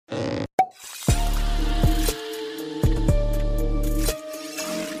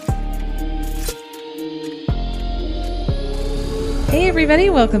everybody.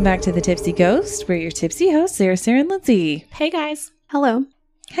 Welcome back to The Tipsy Ghost. We're your tipsy hosts, Sarah, and Lindsay. Hey, guys. Hello.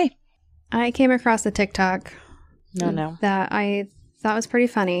 Hey. I came across a TikTok that I thought was pretty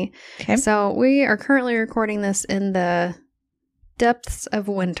funny. Okay. So we are currently recording this in the depths of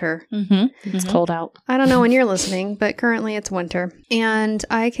winter. Mm-hmm. It's cold out. I don't know when you're listening, but currently it's winter. And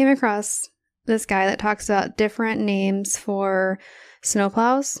I came across this guy that talks about different names for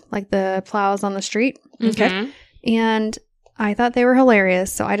snowplows, like the plows on the street. Okay. Mhm. And I thought they were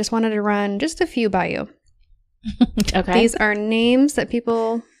hilarious, so I just wanted to run just a few by you. Okay. These are names that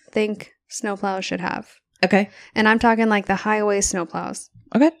people think snowplows should have. Okay. And I'm talking like the highway snowplows.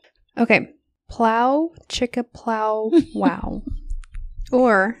 Okay. Okay. Plow, chicka plow, wow.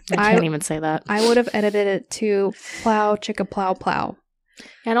 Or I can't even say that. I would have edited it to plow, chicka plow, plow.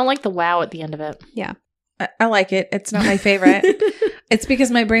 I don't like the wow at the end of it. Yeah. I like it. It's not my favorite. It's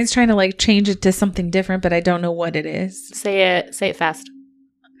because my brain's trying to like change it to something different, but I don't know what it is. Say it fast.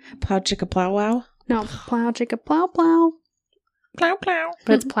 Plow chicka plow wow. No, plow, chicka plow, plow. Plow plow.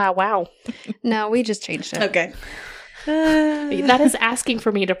 But it's plow wow. No, we just changed it. Okay. That is asking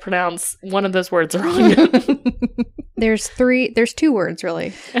for me to pronounce one of those words wrong. There's two words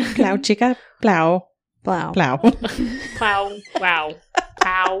really. Plow chicka plow Plow. plow. Plow wow.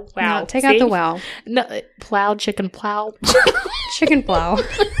 Plow wow. No, take out the wow. No, plow chicken plow. Chicken plow.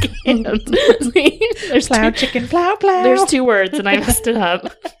 There's Plow two, chicken plow plow. there's two words and I messed it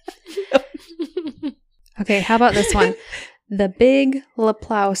up. Okay, how about this one? The Big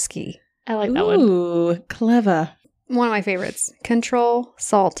Leplowski. I like that one. Ooh, clever. One of my favorites. Control,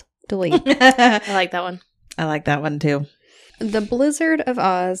 Salt, Delete. I like that one. I like that one too. The Blizzard of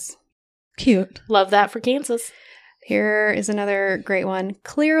Oz. Cute. Love that for Kansas. Here is another great one.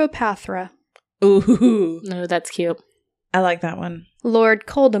 Cleopatra. Ooh, No, that's cute. I like that one. Lord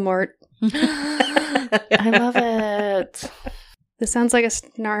Coldemort. I love it. This sounds like a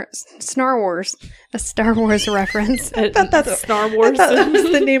Star Wars reference. I thought that's Star I Wars. thought that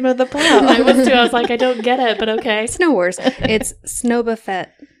was the name of the plow. I was too. I was like, I don't get it, but okay. Snow Wars. It's Snoba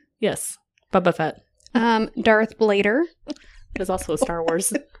Fett. Yes, Boba Fett. Darth Blader. There's also a Star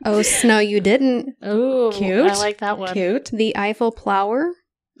Wars. Oh, Snow You Didn't. Oh, Cute. I like that one. Cute. The Eiffel Plower.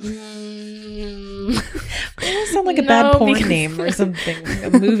 Mm. That sounds like a No, bad porn because- name or something. A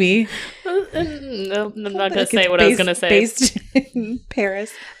movie. No, I'm not going to Like say it's what I was going to say. Based in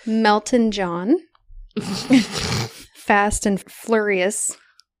Paris. Melton John. Fast and Furious.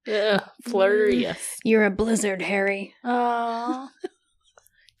 Ugh, flurious. You're a blizzard, Harry. Aww.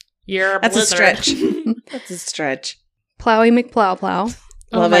 You're a That's blizzard. a stretch. That's a stretch. Plowy McPlow.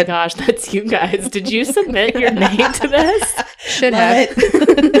 Oh Love my it. gosh, that's you guys. Did you submit your name to this? Should Love have.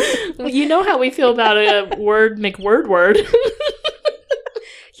 it. You know how we feel about a word McWord.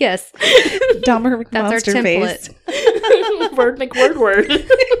 Yes. Dahmer That's our monster template. face. Word McWord.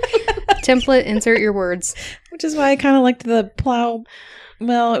 Template, insert your words. Which is why I kind of liked the plow.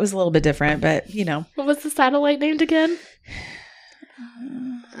 Well, it was a little bit different, but you know. What was the satellite named again?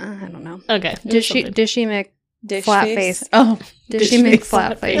 I don't know. Okay. it was Dishy something. Dish Flat face. Oh. Dishy face.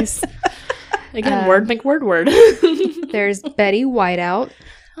 McFlat face. Again, Um, word McWord. There's Betty Whiteout.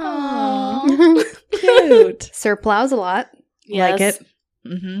 Aww. Cute. Sir Plows a lot. Yes. Like it.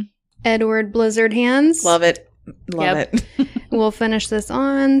 Mm-hmm. Edward Blizzard Hands. Love it. Love Yep. it. We'll finish this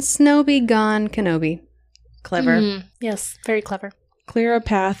on Snowy Gone Kenobi. Clever. Mhm. Yes, very clever.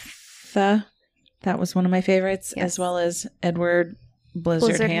 Cleopatra. That was one of my favorites, Yes. as well as Edward Blizzard,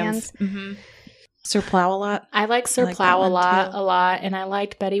 Blizzard Hands. Mm-hmm. Sir Plow a lot. I like Sir I like Plow that a one, lot, too. and I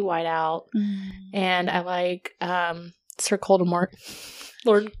liked Betty Whiteout, and I like Sir Coldemort,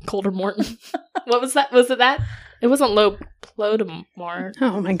 Lord Coldemort. What was that? Was it that? It wasn't Low Plodemort.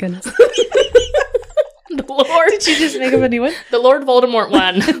 Oh my goodness. The Lord. Did you just make up a new one? The Lord Voldemort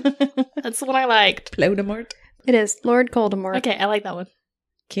one. That's the one I liked. Plodemort. It is Lord Coldemort. Okay, I like that one.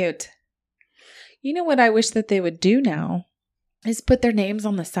 Cute. You know what I wish that they would do now is put their names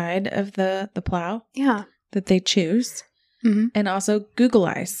on the side of the plow Yeah. that they choose, Mm-hmm. and also Google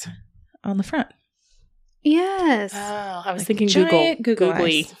eyes on the front. Yes. Oh, I was Like thinking giant Google. Google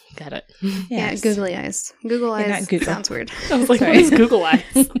Googly. eyes. Got it. Yes. Yeah, googly eyes. Google Yeah, eyes not Google. sounds weird. I was like, Sorry. what is Google eyes?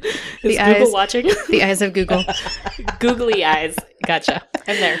 Is The Google eyes. watching? The eyes of Google. Googly eyes. Gotcha.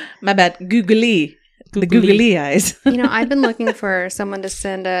 I'm there. My bad. Googly. The Googly. googly eyes. You know, I've been looking for someone to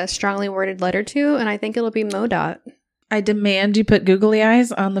send a strongly worded letter to, and I think it'll be MoDOT. I demand you put googly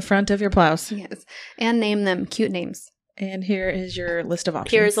eyes on the front of your plows. Yes. And name them cute names. And here is your list of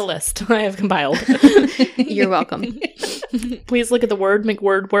options. Here's a list I have compiled. You're welcome. Please look at the word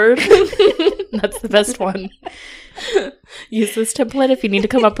McWord. That's the best one. Use this template if you need to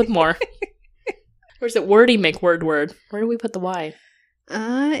come up with more. Or is it wordy McWord? Where do we put the Y?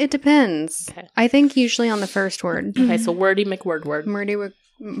 It depends. Okay. I think usually on the first word. Okay, so wordy McWord.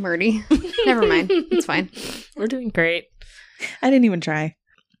 Murdy. Never mind. It's fine. We're doing great. I didn't even try.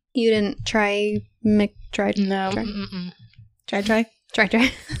 You didn't try McTry? No. Try. Mm-mm. Try. Try.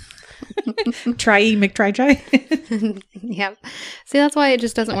 Try McTry. Yep. See, that's why it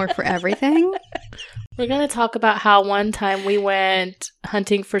just doesn't work for everything. We're going to talk about how one time we went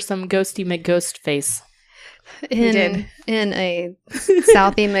hunting for some ghosty McGhost face. In a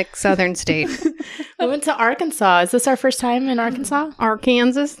Southie McSouthern state. We went to Arkansas. Is this our first time in Arkansas?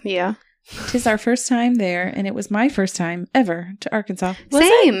 Arkansas? Yeah. Tis our first time there, and it was my first time ever to Arkansas. Was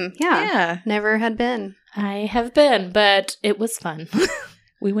Same. Yeah. Yeah. Never had been. I have been, but it was fun.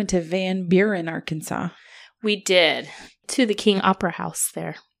 We went to Van Buren, Arkansas. We did. To the King Opera House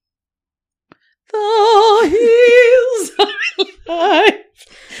there. The hills are alive.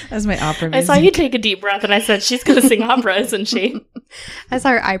 That was my opera I music. saw you take a deep breath and I said, she's going to sing opera, isn't she? I saw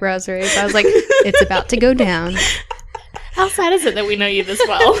her eyebrows raised. I was like, it's about to go down. How sad is it that we know you this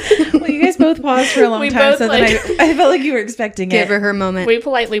well? Well, you guys both paused for a long We time, both, so then I felt like you were expecting Give it. her her moment. We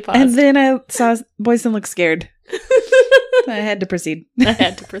politely paused. And then I saw Boyson look scared. I had to proceed. I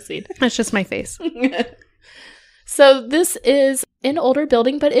had to proceed. That's just my face. So this is an older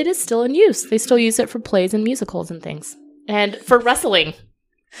building, but it is still in use. They still use it for plays and musicals and things. And for wrestling.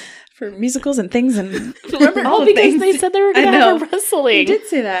 For musicals and things and Remember? all Oh, the because things. they said they were going I to have know. a wrestling. They did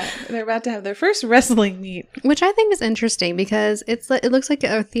say that. They're about to have their first wrestling meet. Which I think is interesting because it looks like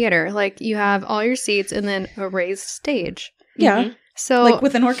a theater. Like you have all your seats and then a raised stage. Yeah. Mhm. So Like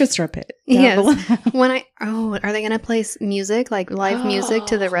with an orchestra pit. down Yes. below. when are they going to play music, like live music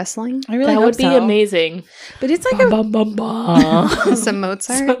to the wrestling? I really That hope would be so. amazing. But it's like Bum, bum, bum, bum. Some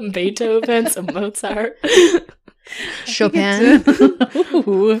Mozart, Some Beethoven, some Mozart. Chopin.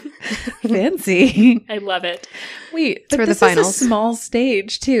 Ooh, fancy. I love it. Wait, but for the this finals. is a small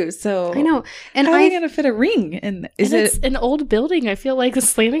stage too, so I know, and how are they I going to fit a ring? And is And it? it's an old building. I feel like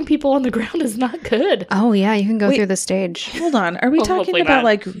slamming people on the ground is not good. oh yeah, you can go Wait. through the stage. Hold on, are we Well, talking hopefully about not.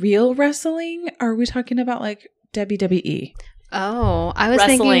 like real wrestling? Or are we talking about like WWE? Oh, I was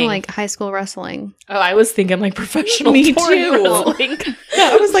Wrestling. thinking like high school wrestling. Oh, I was thinking like professional Me touring too. wrestling.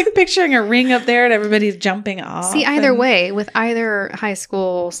 I was like picturing a ring up there and everybody's jumping off. See, either and- way, with either high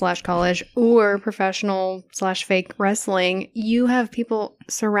school / college or professional / fake wrestling, you have people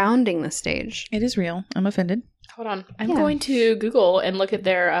surrounding the stage. It is real. I'm offended. Hold on. I'm Yeah. going to Google and look at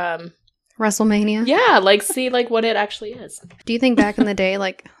their WrestleMania. yeah, like see like what it actually is. Do you think back in the day,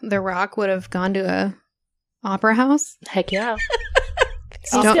 like The Rock would have gone to a opera house? Heck yeah.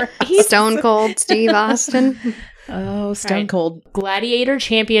 Stone Cold Steve Austin. Oh, Stone Right. Cold. Gladiator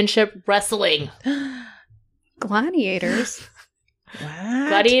Championship Wrestling. Gladiators. What?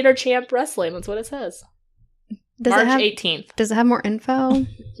 Gladiator Champ Wrestling. That's what it says. Does March it have 18th. Does it have more info?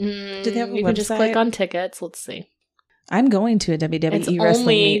 Do they have a You can just website? click on tickets. Let's see. I'm going to a WWE It's wrestling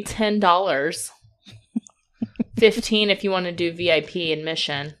only meet. $10. $15 if you want to do VIP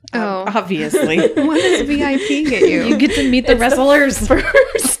admission. Oh, Obviously. what does VIP get you? You get to meet the It's wrestlers.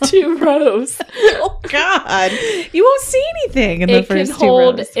 First two rows. Oh, God. You won't see anything in the It can first two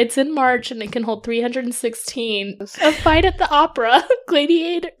hold. rows. It's in March and it can hold 316. A fight at the opera.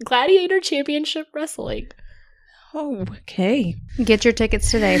 Gladiator Championship Wrestling. Oh, okay. Get your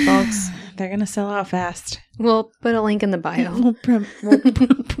tickets today, folks. They're going to sell out fast. We'll put a link in the bio. We're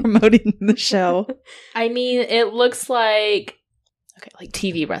promoting the show. I mean, it looks like like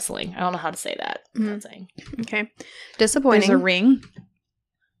TV wrestling. I don't know how to say that. without saying. Okay. There's Disappointing. a ring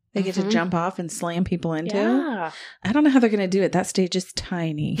they get to Mhm. jump off and slam people into. Yeah, I don't know how they're going to do it. That stage is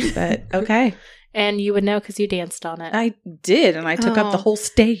tiny, but okay. and you would know because you danced on it. I did, and I took up the Oh. whole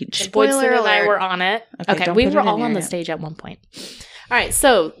stage. And Boydson Spoiler and I alert. were on it. Okay, Okay, don't we put were it in all there on the yet. stage at one point. All right,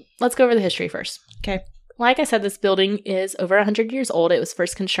 so let's go over the history first. Okay. Like I said, this building is over 100 years old. It was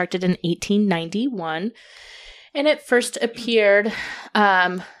first constructed in 1891, and it first appeared, I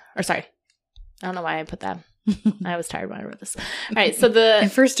don't know why I put that. I was tired when I wrote this. All right, so It the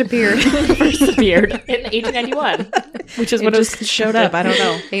first appeared. first appeared in 1891, which is It when it was just showed up. I don't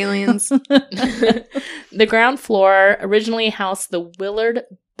know. Aliens. The ground floor originally housed the Willard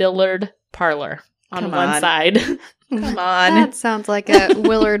Billard Parlor on Come one on. side. Come on. That sounds like a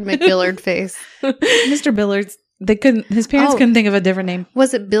Willard McBillard face. Mr. Billards. His parents Oh. couldn't think of a different name.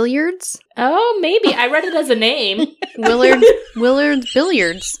 Was it billiards? Oh, maybe. I read it as a name. Willard's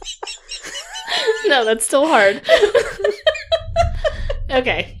Billiards. No, that's still hard.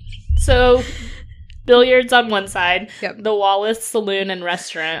 Okay. So, billiards on one side, Yep. the Wallace Saloon and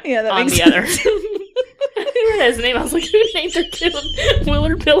Restaurant Yeah, that on makes the other. I read his name. I was like, who named their kid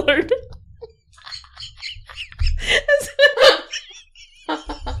Willard Billard?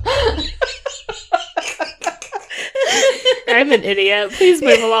 I'm an idiot. Please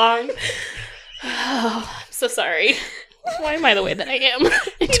move along. Oh, I'm so sorry. Why am I the way that I am? You know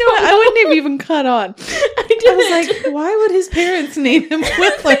what? I wouldn't have even caught on. I was like, why would his parents name him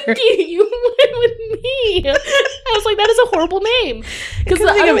Whittler? You went with me. I was like, that is a horrible name. Because the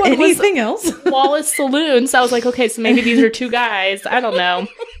other one anything else. Wallace Saloon. So I was like, okay, so maybe these are two guys. I don't know.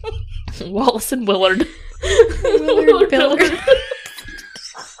 Wallace and Willard. Willard Billard.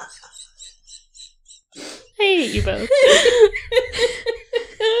 I hate you both.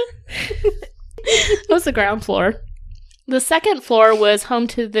 That was the ground floor. The second floor was home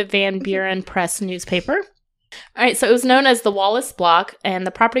to the Van Buren Press newspaper. All right, so it was known as the Wallace Block, and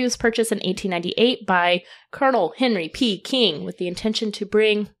the property was purchased in 1898 by Colonel Henry P. King with the intention to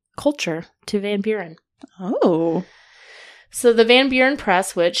bring culture to Van Buren. Oh. So the Van Buren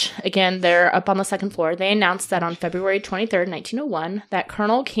Press, which, again, they're up on the second floor, they announced that on February 23rd, 1901, that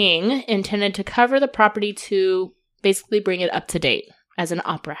Colonel King intended to cover the property to basically bring it up to date as an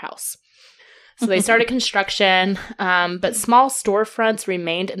opera house. So they started construction, but small storefronts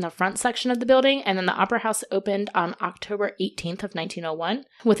remained in the front section of the building, and then the Opera House opened on October 18th of 1901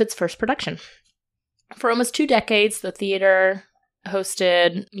 with its first production. For almost 2 decades, the theater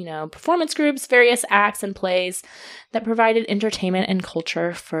hosted, performance groups, various acts and plays that provided entertainment and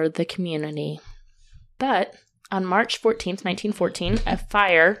culture for the community. But on March 14th, 1914, a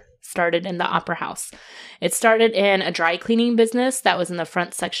fire started in the Opera House. It started in a dry cleaning business that was in the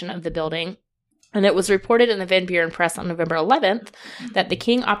front section of the building. And it was reported in the Van Buren Press on November 11th that the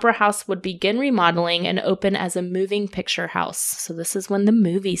King Opera House would begin remodeling and open as a moving picture house. So this is when the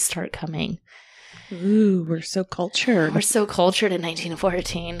movies start coming. Ooh, we're so cultured. We're so cultured in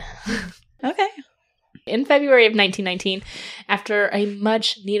 1914. Okay. In February of 1919, after a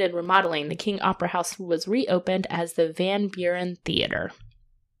much-needed remodeling, the King Opera House was reopened as the Van Buren Theater.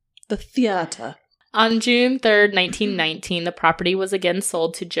 The theater. On June 3rd, 1919, the property was again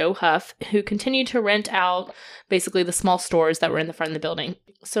sold to Joe Huff, who continued to rent out basically the small stores that were in the front of the building.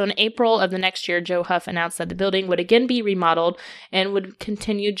 So in April of the next year, Joe Huff announced that the building would again be remodeled and would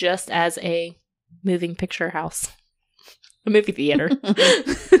continue just as a moving picture house, a movie theater.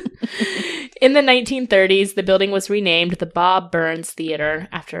 In the 1930s, the building was renamed the Bob Burns Theater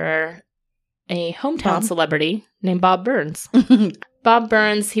after a hometown celebrity named Bob Burns. Bob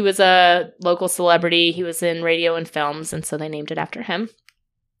Burns, he was a local celebrity. He was in radio and films, and so they named it after him.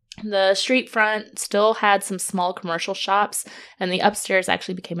 The street front still had some small commercial shops, and the upstairs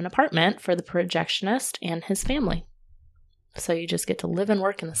actually became an apartment for the projectionist and his family. So you just get to live and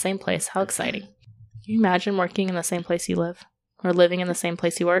work in the same place. How exciting. Can you imagine working in the same place you live? Or living in the same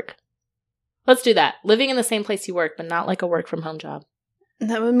place you work? Let's do that. Living in the same place you work, but not like a work-from-home job.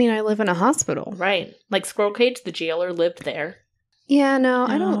 That would mean I live in a hospital. Right. Like Squirrel Cage, the jailer, lived there. Yeah, no,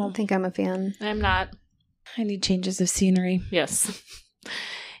 I don't think I'm a fan. I'm not. I need changes of scenery. Yes.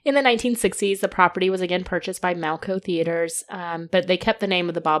 In the 1960s, the property was again purchased by Malco Theaters, but they kept the name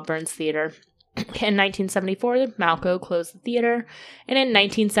of the Bob Burns Theater. In 1974, Malco closed the theater, and in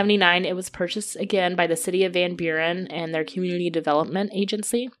 1979, it was purchased again by the city of Van Buren and their community development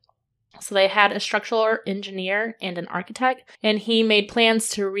agency. So they had a structural engineer and an architect, and he made plans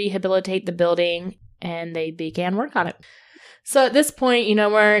to rehabilitate the building, and they began work on it. So at this point,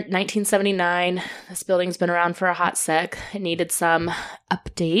 we're 1979. This building's been around for a hot sec. It needed some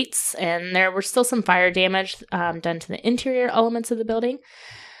updates, and there were still some fire damage done to the interior elements of the building.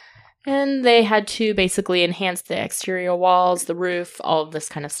 And they had to basically enhance the exterior walls, the roof, all of this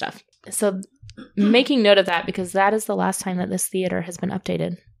kind of stuff. So making note of that, because that is the last time that this theater has been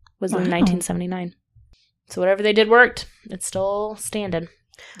updated, was in 1979. So whatever they did worked. It's still standing.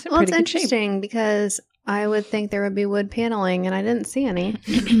 It's interesting because I would think there would be wood paneling, and I didn't see any.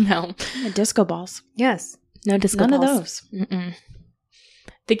 No. Disco balls. Yes. No disco balls. None of those. Mm-mm.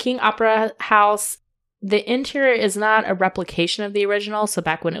 The King Opera House, the interior is not a replication of the original, so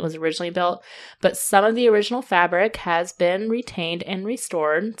back when it was originally built, but some of the original fabric has been retained and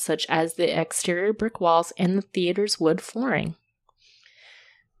restored, such as the exterior brick walls and the theater's wood flooring,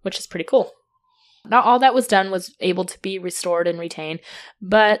 which is pretty cool. Not all that was done was able to be restored and retained,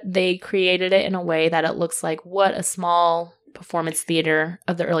 but they created it in a way that it looks like what a small performance theater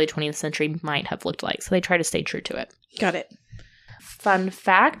of the early 20th century might have looked like. So they try to stay true to it. Got it. Fun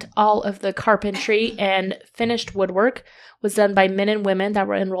fact, all of the carpentry and finished woodwork was done by men and women that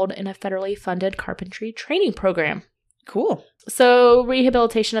were enrolled in a federally funded carpentry training program. Cool. So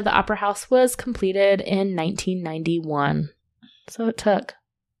rehabilitation of the Opera House was completed in 1991. So it took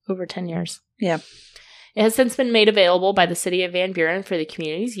over 10 years. Yeah. It has since been made available by the city of Van Buren for the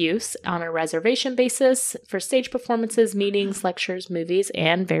community's use on a reservation basis for stage performances, meetings, lectures, movies,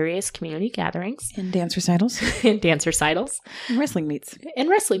 and various community gatherings. And dance recitals. And dance recitals. And wrestling meets. And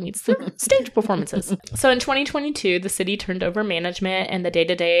wrestling meets, the stage performances. So in 2022, the city turned over management and the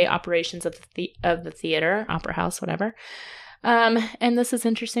day-to-day operations of the theater, opera house, whatever. And this is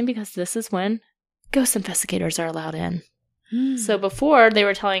interesting because this is when ghost investigators are allowed in. So before, they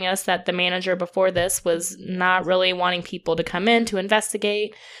were telling us that the manager before this was not really wanting people to come in to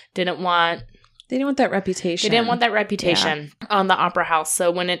investigate, They didn't want that reputation. They didn't want that reputation on the opera house.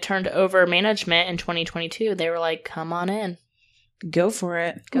 So when it turned over management in 2022, they were like, come on in. Go for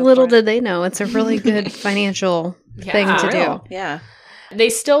it. Little did they know, it's a really good financial thing to do. Yeah. They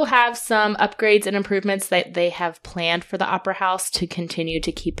still have some upgrades and improvements that they have planned for the opera house to continue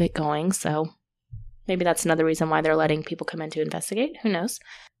to keep it going. So maybe that's another reason why they're letting people come in to investigate. Who knows?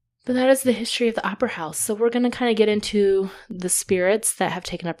 But that is the history of the opera house. So we're going to kind of get into the spirits that have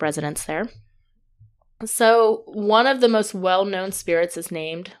taken up residence there. So one of the most well-known spirits is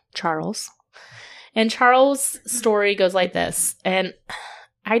named Charles. And Charles' story goes like this. And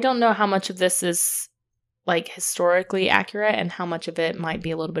I don't know how much of this is like historically accurate and how much of it might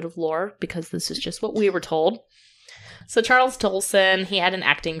be a little bit of lore, because this is just what we were told. So Charles Tolson, he had an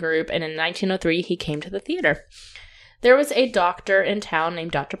acting group, and in 1903 he came to the theater. There was a doctor in town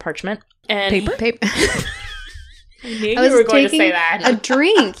named Dr. Parchment. And Paper. I knew you were going to say that. A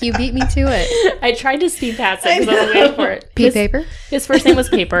drink. You beat me to it. I tried to speed past it because I was waiting for it. Paper? His first name was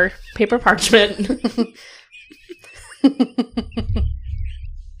Paper. Paper Parchment.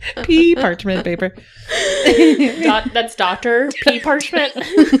 P. Parchment paper. That's Dr. P. Parchment.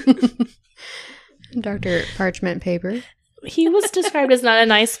 Dr. Parchment paper. He was described as not a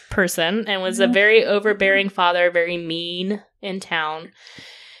nice person and was a very overbearing father, very mean in town.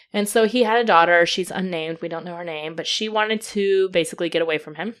 And so he had a daughter. She's unnamed. We don't know her name, but she wanted to basically get away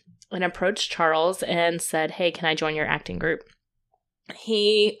from him and approached Charles and said, hey, can I join your acting group?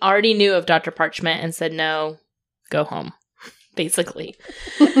 He already knew of Dr. Parchment and said, no, go home, basically.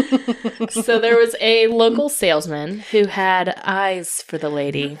 So there was a local salesman who had eyes for the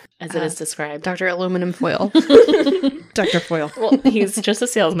lady, as it is described. Dr. Aluminum Foil. Dr. Foil. Well, he's just a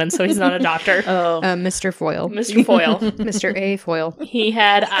salesman, so he's not a doctor. Oh. Mr. Foil. Mr. Foil. Mr. A. Foil. He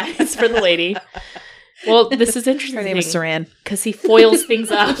had eyes for the lady. Well, this is interesting. Her name is Saran. Because he foils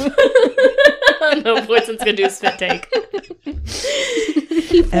things up. No, Poison's going to do a spit take.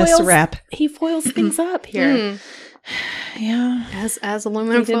 He foils things up here. Yeah. As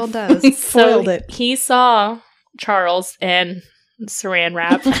aluminum foil does. Foiled it. He saw Charles and Saran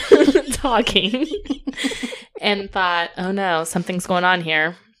Wrap talking and thought, oh no, something's going on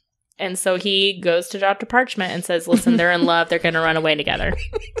here. And so he goes to Dr. Parchment and says, listen, they're in love. They're going to run away together.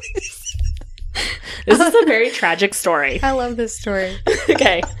 This is a very tragic story. I love this story.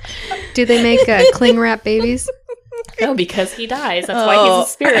 Okay. Do they make cling wrap babies? No, because he dies. That's why he's a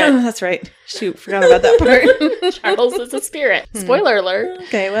spirit. That's right. Shoot, forgot about that part. Charles is a spirit. Spoiler alert.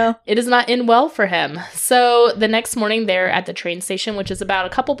 Okay, well. It is not in well for him. So the next morning, they're at the train station, which is about a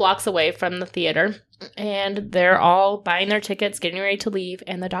couple blocks away from the theater. And they're all buying their tickets, getting ready to leave.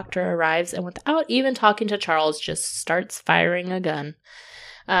 And the doctor arrives and without even talking to Charles, just starts firing a gun.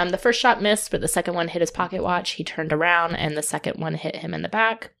 The first shot missed, but the second one hit his pocket watch. He turned around and the second one hit him in the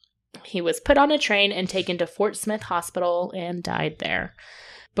back. He was put on a train and taken to Fort Smith Hospital and died there.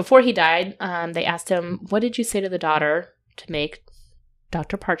 Before he died, they asked him, what did you say to the daughter to make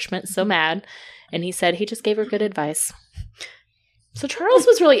Dr. Parchment so mad? And he said he just gave her good advice. So Charles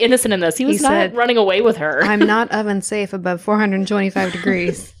was really innocent in this. He was not running away with her. I'm not oven safe above 425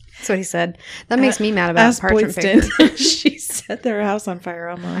 degrees. That's what he said. That makes me mad about parchment paper. She set their house on fire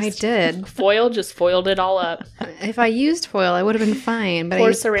almost. I did. Foil just foiled it all up. If I used foil, I would have been fine, but Poor I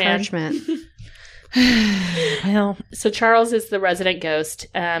used Saran. parchment. Well, so Charles is the resident ghost.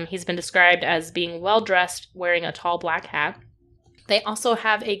 He's been described as being well-dressed, wearing a tall black hat. They also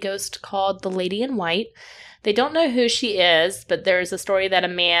have a ghost called the Lady in White. They don't know who she is, but there's a story that a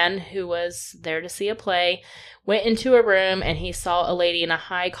man who was there to see a play went into a room and he saw a lady in a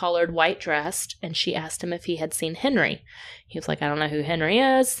high-collared white dress, and she asked him if he had seen Henry. He was like, I don't know who Henry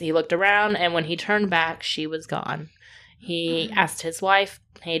is. He looked around, and when he turned back, she was gone. He asked his wife,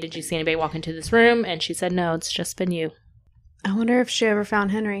 hey, did you see anybody walk into this room? And she said, no, it's just been you. I wonder if she ever found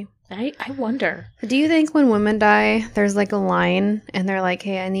Henry. I wonder. Do you think when women die, there's like a line and they're like,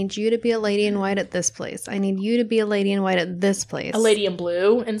 hey, I need you to be a lady in white at this place. I need you to be a lady in white at this place. A lady in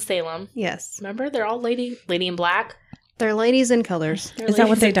blue in Salem. Yes. Remember? They're all lady in black. They're ladies in colors. is that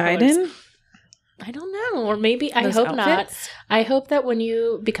what they died in? I don't know. Or maybe, I Those hope not. outfits? I hope that when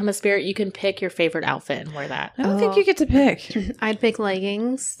you become a spirit, you can pick your favorite outfit and wear that. I don't think you get to pick. I'd pick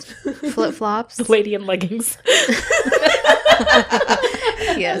leggings, flip-flops. The lady in leggings.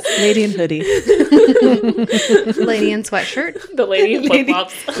 Yes. Lady in hoodie. Lady in sweatshirt. The lady in Lady-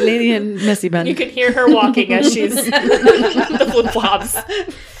 flip-flops. Lady in messy bun. You can hear her walking as she's the flip-flops.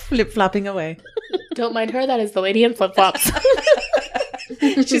 Flip-flopping away. Don't mind her. That is the lady in flip-flops.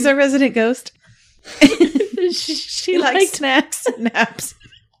 She's our resident ghost. she likes snacks and naps.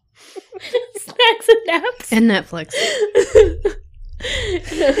 snacks and naps. And Netflix.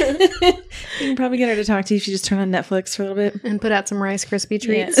 You can probably get her to talk to you if you just turn on Netflix for a little bit. And put out some Rice Krispie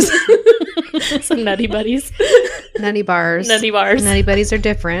treats. Yes. Some Nutty Buddies. Nutty bars. Nutty bars. Nutty buddies are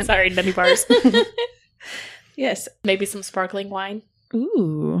different. Sorry, Nutty bars. Yes. Maybe some sparkling wine.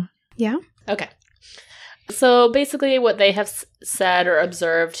 Ooh. Yeah. Okay. So basically what they have said or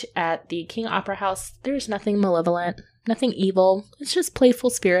observed at the King Opera House, there's nothing malevolent, nothing evil. It's just playful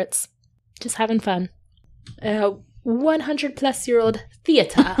spirits. Just having fun. 100-plus-year-old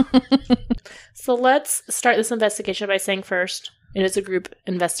theater. So let's start this investigation by saying first, it is a group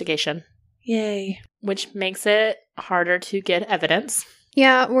investigation, Yay. which makes it harder to get evidence.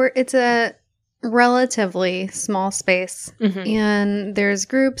 Yeah, it's a relatively small space. Mhm. And there's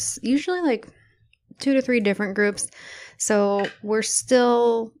groups, usually like 2 to 3 different groups. So we're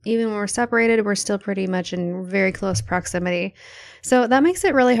still, even when we're separated, we're still pretty much in very close proximity. So that makes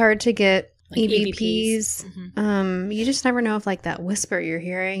it really hard to get Like EVPs. Mhm. You just never know if like that whisper you're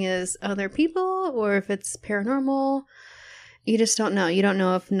hearing is other people or if it's paranormal. You just don't know. You don't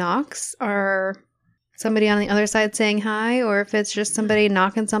know if knocks are somebody on the other side saying hi or if it's just somebody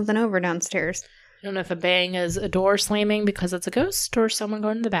knocking something over downstairs. I don't know if a bang is a door slamming because it's a ghost or someone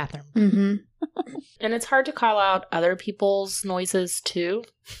going to the bathroom. Mm-hmm. And it's hard to call out other people's noises too.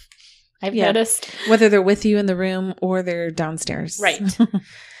 I've Yeah. noticed. Whether they're with you in the room or they're downstairs. Right.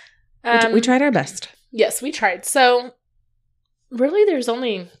 We tried our best. Yes, we tried. So really there's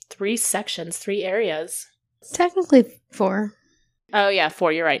only 3 sections, 3 areas. Technically 4. Oh yeah,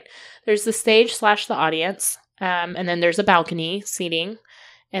 4, you're right. There's the stage / the audience. And then there's a balcony seating.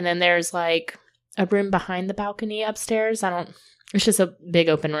 And then there's like a room behind the balcony upstairs. It's just a big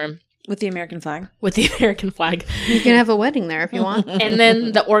open room With the American flag. with the American flag. You can have a wedding there if you want. And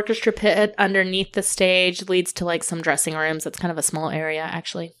then the orchestra pit underneath the stage leads to like some dressing rooms. It's kind of a small area,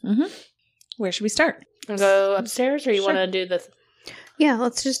 actually. Where should we start? Wanna go upstairs, or you Sure. want to do the? Yeah,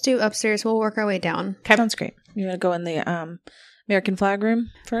 let's just do upstairs. We'll work our way down. Sounds great. You want to go in the American flag room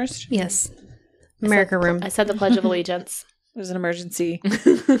first? Yes. America room. I said the Pledge of Allegiance. It was an emergency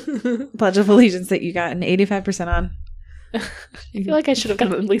Pledge of Allegiance that you got an 85% on. I feel like I should have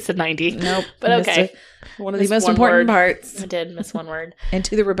gotten at least a 90. Nope. But you missed okay. it. One of the Missed most one important word. parts. I did miss one word. And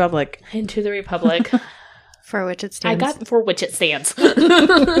to the Republic. Into the Republic. For which it I stands. got for which it stands.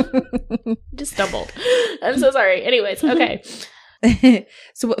 Just stumbled. I'm so sorry. Anyways, okay.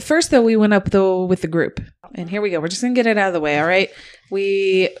 So first, though, we went up with the group. And here we go. We're just going to get it out of the way, all right?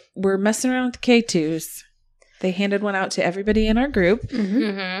 We were messing around with the K2s. They handed one out to everybody in our group. Mm-hmm.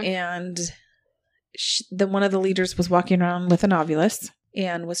 Mm-hmm. And one of the leaders was walking around with an Ovilus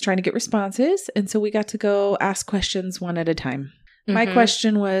and was trying to get responses. And so we got to go ask questions one at a time. My Mhm.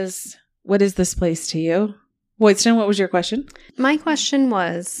 question was, what is this place to you? Boydston, what was your question? My question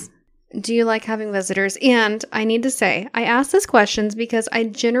was, do you like having visitors? And I need to say, I asked these questions because I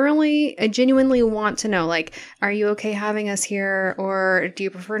genuinely want to know, like, are you okay having us here? Or do you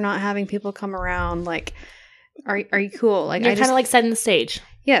prefer not having people come around? Like, are you cool? Like, You're kind of like setting the stage.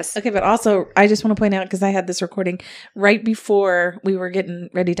 yes. Okay, but also, I just want to point out, because I had this recording right before we were getting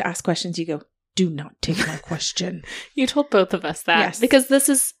ready to ask questions, you go, do not take my question. You told both of us that. Yes. Because these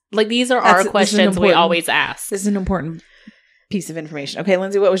are This our is questions we important. always ask. This is an important piece of information. Okay,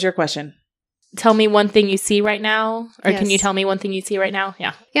 Lindsay, what was your question? Tell me one thing you see right now. Or can Yes. you tell me one thing you see right now?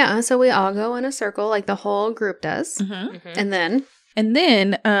 Yeah. Yeah. So we all go in a circle, like the whole group does. Mm-hmm. Mhm. And then, And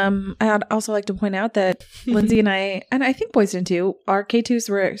then I'd also like to point out that Lindsay and I think Boyston too, our K2s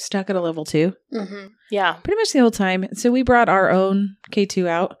were stuck at a level 2 Yeah. pretty much the whole time. So we brought our own K2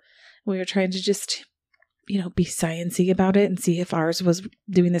 out. We were trying to just, be sciencey about it and see if ours was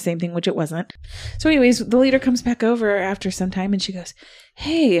doing the same thing, which it wasn't. So anyways, the leader comes back over after some time and she goes,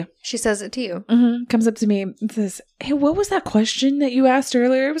 hey, she says it to you. comes up to me and says, hey, what was that question that you asked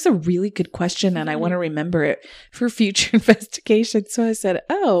earlier? It was a really good question and I want to remember it for future investigation. So I said,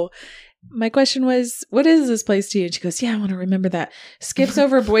 oh, My question was, what is this place to you? And she goes, yeah, I want to remember that. Skips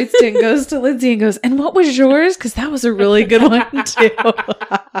over Boydston, goes to Lindsay and goes, and what was yours? Because that was a really good one too.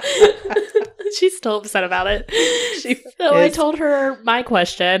 She's still upset about it. So I told her my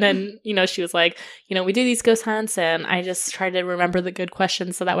question, and she was like, we do these ghost hunts, and I just try to remember the good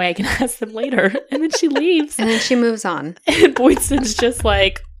questions so that way I can ask them later. And then she leaves, And then she moves on. and Boydston's just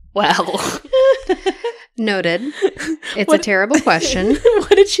like, well, Noted. It's a terrible question. What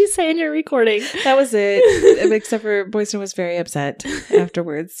did she say in your recording? That was it. Except for Boydston was very upset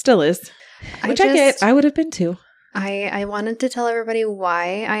afterwards. Still is. Which I get. I would have been too. I wanted to tell everybody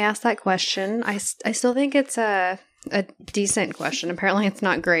why I asked that question. I still think it's a decent question. Apparently, it's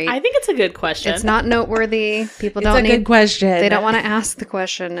not great. I think it's a good question. It's not noteworthy. People It's don't a good question. They don't want to ask the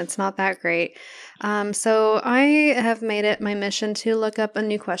question. It's not that great. So I have made it my mission to look up a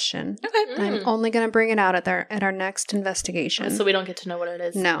new question. Okay. I'm only going to bring it out at our next investigation. So we don't get to know what it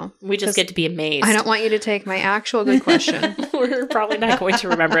is. No. We just 'Cause get to be amazed. I don't want you to take my actual good question. We're probably not going to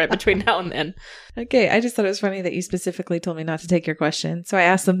remember it between now and then. Okay. I just thought it was funny that you specifically told me not to take your question. So I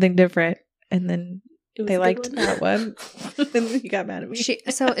asked something different, and then It was they a good liked one. that one. And you got mad at me.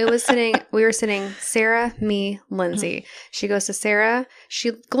 We were sitting Sarah, me, Lindsay. She goes to Sarah,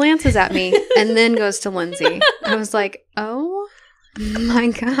 she glances at me, and then goes to Lindsay. I was like, oh my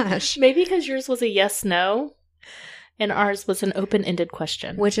gosh. Maybe because yours was a yes/no, and ours was an open-ended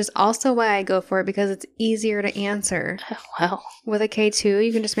question. Which is also why I go for it, because it's easier to answer. Oh, well, With a K2,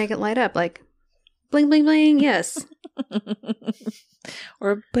 you can just make it light up like bling, bling, bling, yes.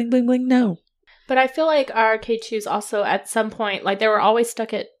 Or bling, bling, bling, no. but I feel like our K2s also at some point, like they were always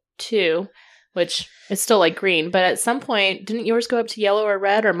stuck at 2, which is still like green, but at some point, didn't yours go up to yellow or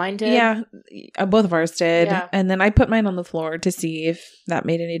red, or mine did? Yeah. Both of ours did. Yeah. And then I put mine on the floor to see if that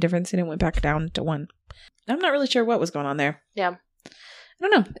made any difference, and it went back down to 1. I'm not really sure what was going on there. Yeah. I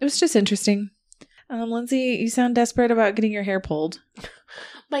don't know. It was just interesting. Lindsay, you sound desperate about getting your hair pulled.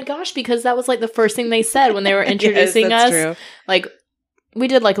 My gosh, because that was like the first thing they said when they were introducing Yes, that's us. true. Like, we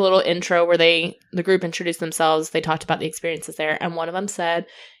did like a little intro where the group introduced themselves. They talked about the experiences there. And one of them said,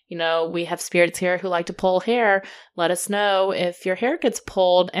 we have spirits here who like to pull hair. Let us know if your hair gets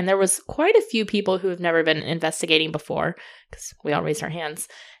pulled. And there was quite a few people who have never been investigating before, because we all raised our hands.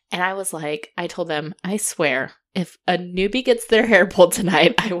 And I was like, I told them, I swear, if a newbie gets their hair pulled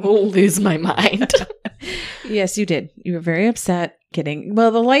tonight, I will lose my mind. Yes, you did. You were very upset. Kidding.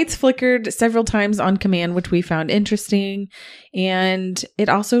 Well, the lights flickered several times on command, which we found interesting. And it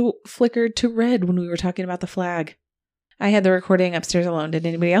also flickered to red when we were talking about the flag. I had the recording upstairs alone. Did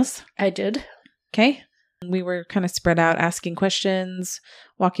anybody else? I did. Okay. We were kind of spread out asking questions,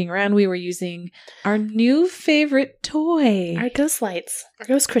 walking around. We were using our new favorite toy, Our ghost lights. Our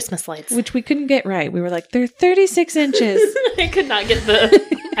ghost Christmas lights. which we couldn't get right. We were like, they're 36 inches. I could not get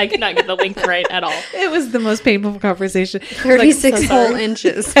the length right at all. It was the most painful conversation. 36 so whole sorry.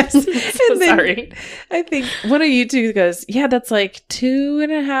 inches. Yes. So And then sorry. I think one of you two goes, yeah, that's like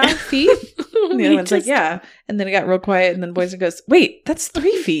 2.5 feet. And the other one's like, yeah. And then it got real quiet. And then Boydston goes, wait, that's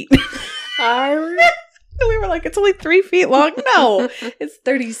 3 feet. Our And we were like, it's only 3 feet long. No, it's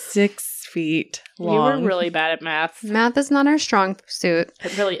 36 feet we long. were really bad at math. Math is not our strong suit.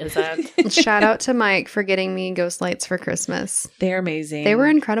 It really isn't. Shout out to Mike for getting me ghost lights for Christmas. They're amazing. They were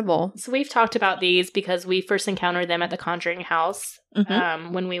incredible. So we've talked about these because we first encountered them at the Conjuring House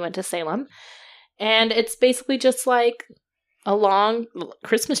Mhm. when we went to Salem. And it's basically just like a long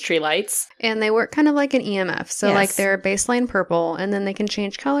Christmas tree lights. And they work kind of like an EMF. So Yes. like they're baseline purple, and then they can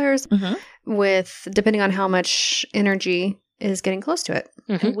change colors Mhm. with depending on how much energy is getting close to it.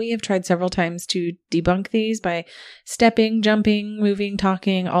 And we have tried several times to debunk these by stepping, jumping, moving,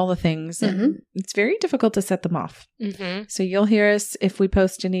 talking, all the things. And it's very difficult to set them off. Mm-hmm. So you'll hear us if we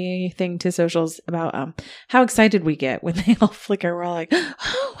post anything to socials about how excited we get when they all flicker. We're all like,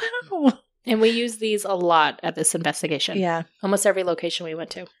 oh, wow. And we use these a lot at this investigation. Yeah, Almost every location we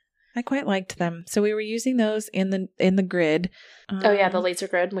went to. I quite liked them. So we were using those in the grid. Oh, yeah, the laser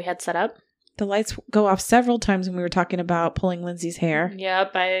grid we had set up. The lights go off several times when we were talking about pulling Lindsay's hair.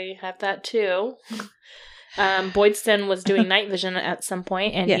 Yep, I have that too. Boydston was doing night vision at some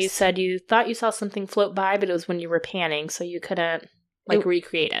point, and Yes. you said you thought you saw something float by, but it was when you were panning, so you couldn't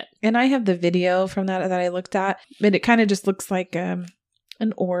recreate it. And I have the video from that I looked at, but it kind of just looks like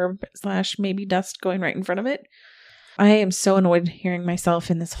an orb / maybe dust going right in front of it. I am so annoyed hearing myself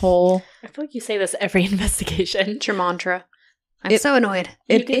in this whole... I feel like you say this every investigation. It's your mantra. I'm It- so annoyed.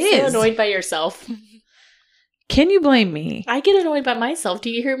 You It get so is. annoyed by yourself. Can you blame me? I get annoyed by myself. Do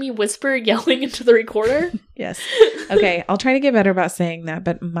you hear me whisper yelling into the recorder? Yes. Okay, I'll try to get better about saying that,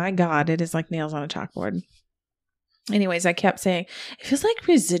 but my God, it is like nails on a chalkboard. Anyways, I kept saying, it feels like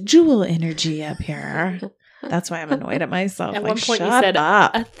residual energy up here. That's why I'm annoyed at myself. At like, one point you shut said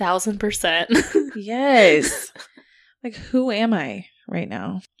up. 1,000%. Yes. Like, who am I right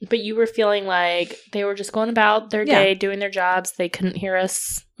now? But you were feeling like they were just going about their day, doing their jobs. They couldn't hear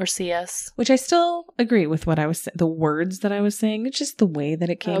us or see us. Which I still agree with what I was the words that I was saying. It's just the way that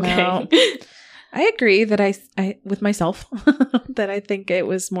it came out. I agree that I with myself that I think it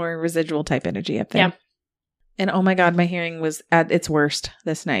was more residual type energy up there. Yeah. And oh my God, my hearing was at its worst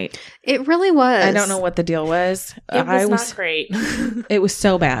this night. It really was. I don't know what the deal was. It was not great. It was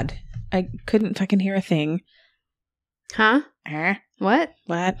so bad. I couldn't fucking hear a thing. Huh? What?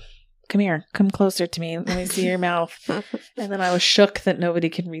 What? Come here. Come closer to me. Let me see your mouth. And then I was shook that nobody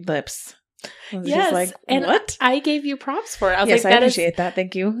can read lips. I was just like, and what? I gave you props for it. I was Yes, like, I appreciate that.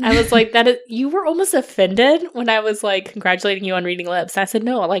 Thank you. I was like, you were almost offended when I was like congratulating you on reading lips. I said,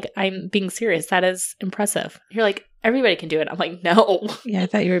 no, like I'm being serious. That is impressive. You're like, everybody can do it. I'm like, no. Yeah, I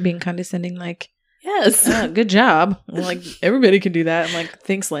thought you were being condescending, like, yes. Good job. I'm like, everybody can do that. I'm like,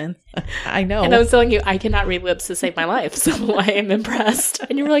 thanks, Lynn. I know. And I was telling you, I cannot read lips to save my life. So I am impressed.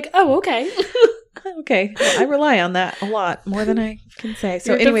 And you were like, oh, okay. Okay. Well, I rely on that a lot, more than I can say.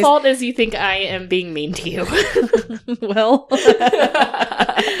 So Your anyways, default is you think I am being mean to you. well,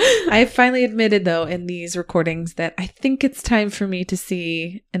 I finally admitted, though, in these recordings that I think it's time for me to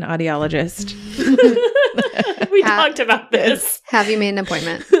see an audiologist. We talked about this. Have you made an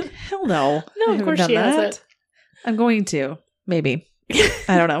appointment? Hell no. No, I of course haven't she done that. hasn't. I'm going to. Maybe.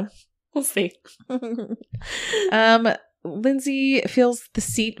 I don't know. We'll see. Lindsay feels the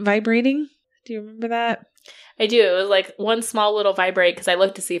seat vibrating. Do you remember that? I do. It was like one small little vibrate because I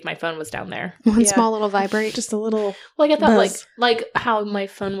looked to see if my phone was down there. One Yeah. small little vibrate. Just a little. Like I thought, buzz. like how my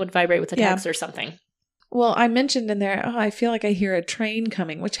phone would vibrate with a Yeah. text or something. Well, I mentioned in there, I feel like I hear a train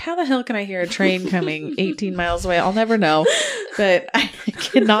coming, which how the hell can I hear a train coming 18 miles away? I'll never know. But I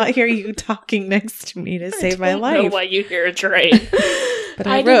cannot hear you talking next to me to save my I don't know life. why you hear a train. But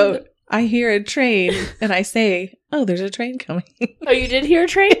I wrote, I hear a train, and I say, oh, there's a train coming. Oh, you did hear a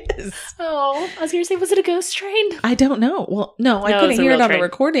train? Oh, I was going to say, was it a ghost train? I don't know. Well, no, I No, couldn't it's a hear it real on the train.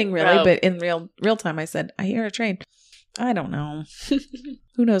 recording, really, Oh. but in real time, I said, I hear a train. I don't know.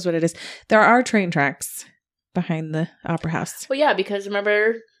 Who knows what it is? There are train tracks behind the Opera House. Well, yeah, because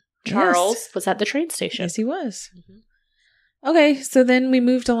remember Charles was at the train station. Yes, he was. Mhm. Okay, so then we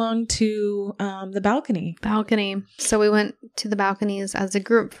moved along to the balcony. Balcony. So we went to the balconies as a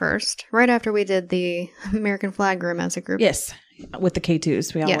group first, right after we did the American flag room as a group. Yes, with the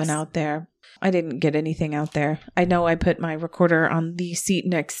K2s. We all Yes. went out there. I didn't get anything out there. I know I put my recorder on the seat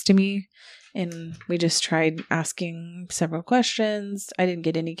next to me, and we just tried asking several questions. I didn't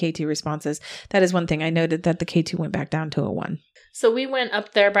get any K2 responses. That is one thing. I noted that the K2 went back down to a 1. So we went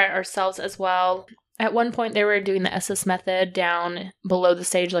up there by ourselves as well. At one point, they were doing the SS method down below the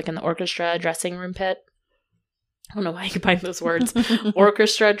stage, like in the orchestra dressing room pit. I don't know why I combined those words.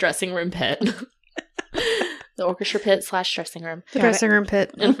 Orchestra dressing room pit. The orchestra pit / dressing room. The Got dressing room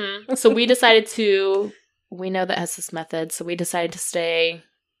pit. Mm-hmm. So we decided we know the SS method, so we decided to stay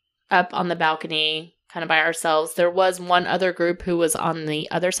up on the balcony kind of by ourselves. There was one other group who was on the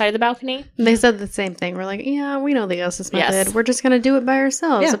other side of the balcony. They said the same thing. We're like, yeah, we know the SS method. Yes. We're just going to do it by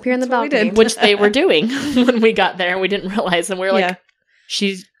ourselves Yeah, up here in the that's what we balcony. did. Which they were doing when we got there, and we didn't realize. And we were like, Yeah.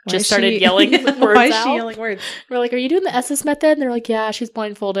 she's Why just is started she- yelling Yeah, words why is out. she yelling words? We're like, are you doing the SS method? And they're like, yeah, she's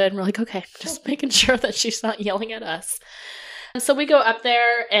blindfolded. And we're like, okay, just making sure that she's not yelling at us. And so we go up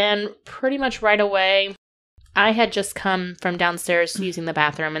there, and pretty much right away, I had just come from downstairs using the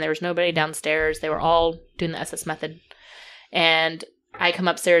bathroom, and there was nobody downstairs. They were all doing the SS method. And I come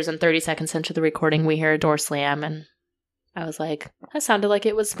upstairs, and 30 seconds into the recording, we hear a door slam, and I was like, that sounded like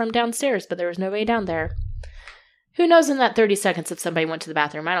it was from downstairs, but there was nobody down there. Who knows in that 30 seconds if somebody went to the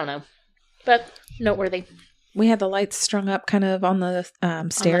bathroom? I don't know. But noteworthy. We had the lights strung up kind of on the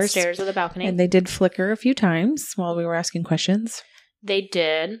stairs. On the stairs of the balcony. And they did flicker a few times while we were asking questions. They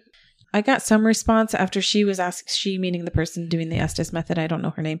did. I got some response after she was asked, she meaning the person doing the Estes method. I don't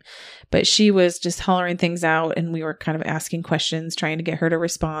know her name, but she was just hollering things out, and we were kind of asking questions, trying to get her to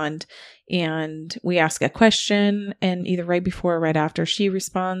respond. And we ask a question, and either right before or right after she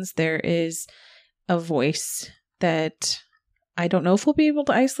responds, there is a voice that I don't know if we'll be able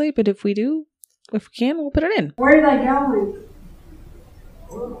to isolate, but if we do, if we can, we'll put it in. Where are they going?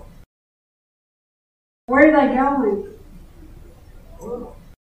 Where are they going?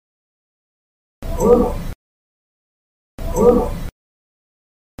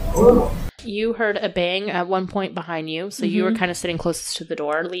 You heard a bang at one point behind you, so you were kind of sitting closest to the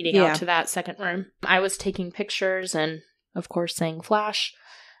door, leading Yeah. out to that second room. I was taking pictures and, of course, saying flash.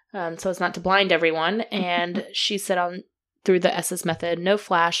 so as not to blind everyone. And she said through the SS method, no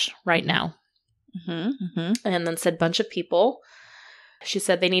flash right now. And then said bunch of people. She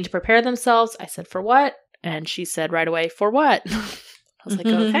said they need to prepare themselves. I said, for what? And she said right away, for what? I was like,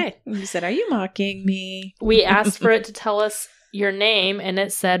 okay. You said, are you mocking me? We asked for it to tell us your name, and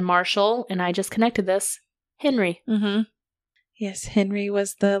it said Marshall, and I just connected this. Henry. Yes, Henry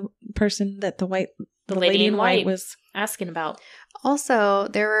was the person that the lady in white was asking about. Also,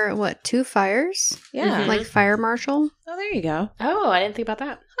 there were, 2 fires? Yeah. Like fire marshal? Oh, there you go. Oh, I didn't think about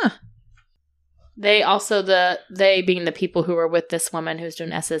that. Huh. They also, they being the people who were with this woman who was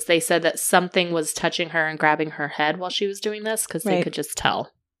doing SS, they said that something was touching her and grabbing her head while she was doing this because they could just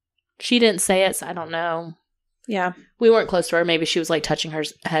tell. She didn't say it, so I don't know. Yeah. We weren't close to her. Maybe she was like touching her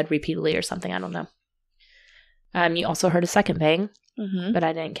head repeatedly or something. I don't know. You also heard a second bang, but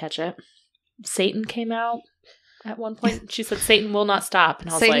I didn't catch it. Satan came out at one point. She said, Satan will not stop. And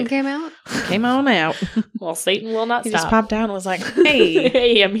I was Satan like, came out? Came on out. well, Satan will not He stop. just popped out and was like, hey.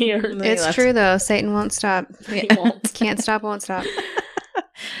 Hey, I'm here. And then he It's left. true, though. Satan won't stop. He won't. Can't stop, won't stop.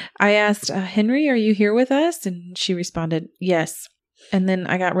 I asked, Henry, are you here with us? And she responded, yes. And then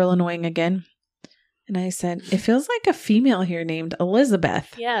I got real annoying again. And I said, it feels like a female here named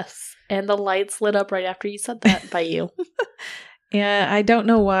Elizabeth. Yes. And the lights lit up right after you said that by you. Yeah, I don't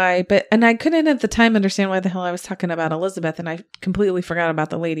know why, and I couldn't at the time understand why the hell I was talking about Elizabeth, and I completely forgot about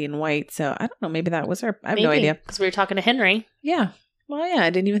the lady in white. So I don't know, maybe that was her. I have no idea. Because we were talking to Henry. Yeah. Well, yeah, I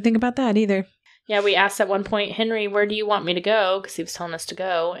didn't even think about that either. Yeah, we asked at one point, Henry, where do you want me to go? Because he was telling us to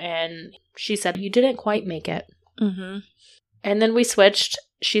go. And she said, you didn't quite make it. And then we switched.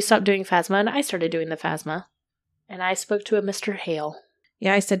 She stopped doing Phasma, and I started doing the Phasma. And I spoke to a Mr. Hale.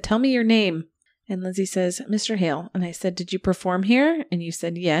 Yeah, I said, tell me your name. And Lindsay says, Mr. Hale. And I said, did you perform here? And you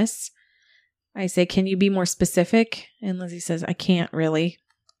said, yes. I say, can you be more specific? And Lindsay says, I can't really.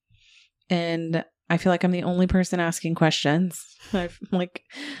 And I feel like I'm the only person asking questions. I'm like,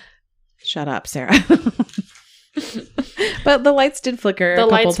 shut up, Sarah. But the lights did flicker a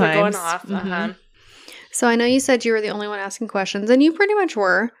couple lights times. were going off. So I know you said you were the only one asking questions, and you pretty much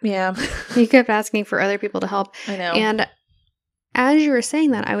were. Yeah, You kept asking for other people to help. I know. And as you were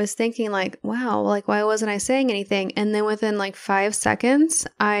saying that, I was thinking like, wow, like why wasn't I saying anything? And then within like 5 seconds,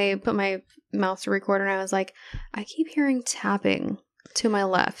 I put my mouth to record and I was like, I keep hearing tapping to my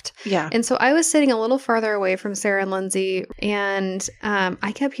left. Yeah. And so I was sitting a little farther away from Sarah and Lindsay, and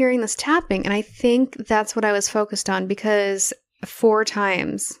I kept hearing this tapping. And I think that's what I was focused on, because 4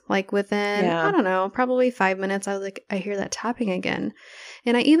 times, like within, I don't know, probably 5 minutes, I was like, I hear that tapping again.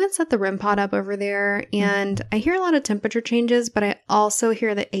 And I even set the REM pod up over there, and I hear a lot of temperature changes, but I also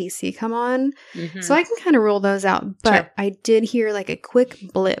hear the AC come on. So I can kind of rule those out. But I did hear like a quick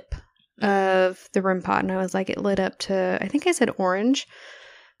blip of the REM pod, and I was like, it lit up to, I think I said orange,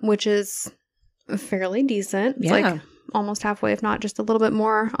 which is fairly decent. It's like almost halfway, if not just a little bit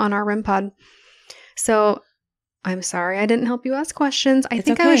more on our REM pod. So I'm sorry I didn't help you ask questions. I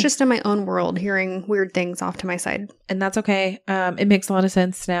think I was just in my own world hearing weird things off to my side. And that's okay. It makes a lot of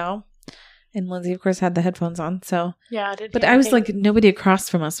sense now. And Lindsay, of course, had the headphones on. So yeah, I did. But I was like, nobody across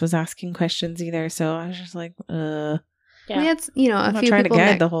from us was asking questions either. So I was just like, Yeah. We had, I'm not trying to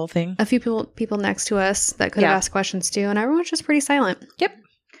guide the whole thing. A few people next to us that could have asked questions too, and everyone was just pretty silent. Yep.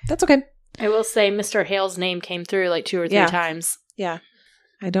 That's okay. I will say Mr. Hale's name came through like 2 or 3 times. Yeah.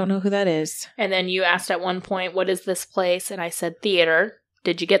 I don't know who that is. And then you asked at one point, what is this place? And I said, theater.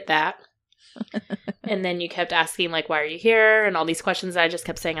 Did you get that? And then you kept asking, like, why are you here? And all these questions. I just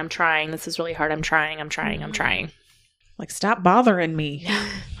kept saying, I'm trying. This is really hard. I'm trying. Like, stop bothering me.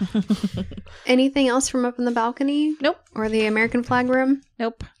 Anything else from up in the balcony? Nope. Or the American flag room?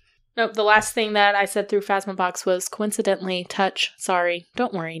 Nope. Nope. The last thing that I said through Phasmabox was, coincidentally, touch. Sorry.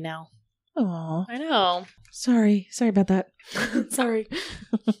 Don't worry now. Oh, I know. Sorry about that. Sorry.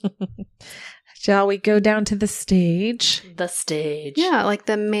 Shall we go down to the stage? The stage. Yeah, like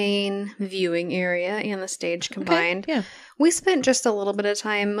the main viewing area and the stage combined. Okay, yeah. We spent just a little bit of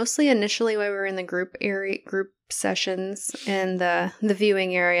time, mostly initially while we were in the group sessions in the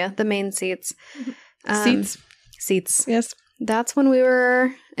viewing area, the main seats. Seats. Yes. That's when we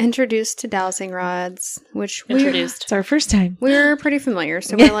were introduced to dowsing rods, which It's our first time. we were pretty familiar.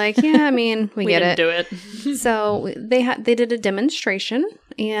 So we're like, yeah, I mean, we get it. Do it. So they did a demonstration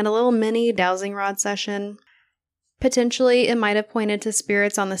and a little mini dowsing rod session. Potentially, it might have pointed to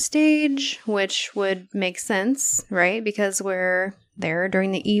spirits on the stage, which would make sense, right? Because we're there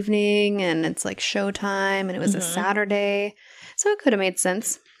during the evening and it's like showtime and it was a Saturday. So it could have made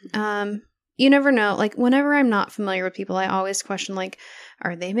sense. You never know. Like, whenever I'm not familiar with people, I always question, like,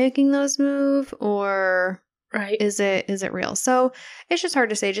 are they making those move or Right. Is it real? So it's just hard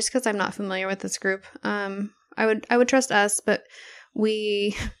to say just because I'm not familiar with this group. I would trust us, but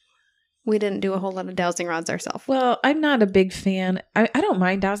we didn't do a whole lot of dowsing rods ourselves. Well, I'm not a big fan. I don't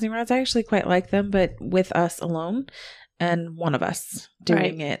mind dowsing rods. I actually quite like them, but with us alone and one of us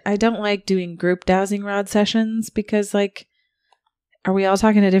doing it. I don't like doing group dowsing rod sessions because, like, are we all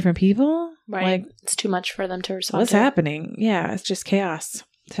talking to different people? Right. Like, It's too much for them to respond what's to. happening? Yeah, it's just chaos.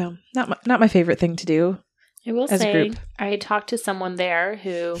 So not my favorite thing to do. I will as a say, group. I talked to someone there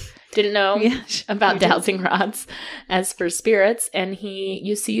who didn't know Yeah, about you did. dowsing rods as for spirits, and he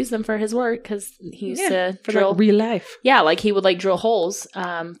used to use them for his work because he used to for drill. like real life. Yeah, like he would like drill holes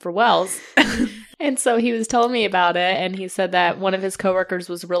for wells. And so he was telling me about it, and he said that one of his coworkers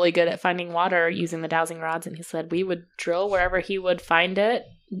was really good at finding water using the dowsing rods, and he said we would drill wherever he would find it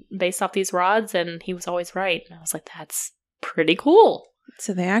based off these rods, and he was always right. And I was like, that's pretty cool.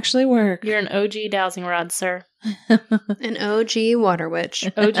 So they actually work. You're an OG dowsing rod, sir. An OG water witch.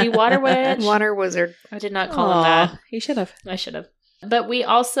 OG water witch. Water wizard. I did not call him that. You should have. I should have. But we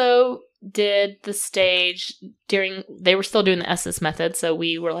also did the stage they were still doing the Estes method. So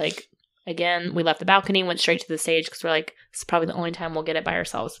we were like, again, we left the balcony, went straight to the stage because we're like, this is probably the only time we'll get it by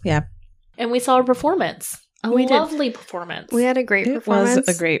ourselves. Yeah. And we saw a performance. Oh, we did. Lovely performance. We had a great It performance.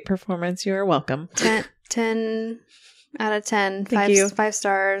 was a great performance. You are welcome. 10 out of 10. Thank you. 5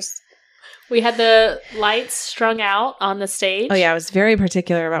 stars. We had the lights strung out on the stage. Oh yeah, I was very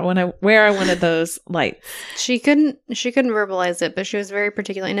particular about where I wanted those lights. She couldn't verbalize it, but she was very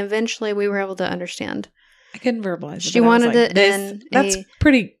particular, and eventually we were able to understand. I couldn't verbalize it. She but I was wanted it in That's a-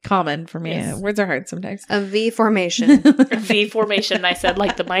 pretty common for me. Yes. Words are hard sometimes. A V formation. V formation, I said,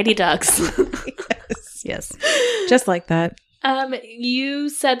 like the Mighty Ducks. Yes. Just like that. You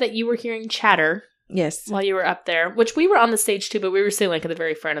said that you were hearing chatter Yes. while you were up there, which we were on the stage too, but we were sitting like at the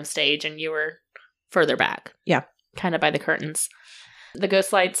very front of stage and you were further back. Yeah. Kind of by the curtains. The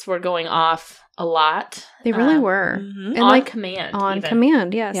ghost lights were going off a lot. They really were. Mhm. And on like command. on even.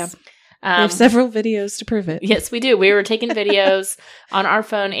 command, yes. Yeah. We have several videos to prove it. Yes, we do. We were taking videos on our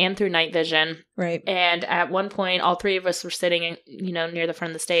phone and through night vision. Right. And at one point, all three of us were sitting, near the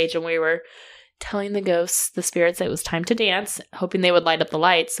front of the stage, and we were telling the ghosts, the spirits, that it was time to dance, hoping they would light up the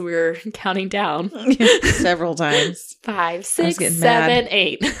lights. So we were counting down. Several times. 5, 6, getting 7, mad.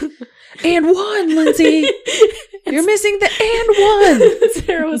 8. And one, Lindsay. You're missing the and one.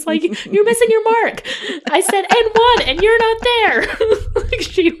 Sarah was like, "You're missing your mark." I said, "And one," and you're not there. Like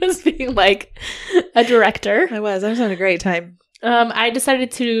she was being like a director. I was having a great time. I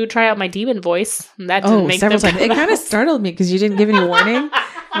decided to try out my demon voice. And that didn't make several them times. It come kind of out. startled me because you didn't give any warning.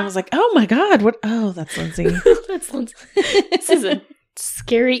 I was like, oh my God, what? Oh, that's Lindsay. That's Lindsay. This is a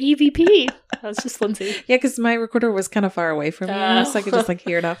scary EVP. That's just Lindsay. Yeah, because my recorder was kind of far away from me, so I could just like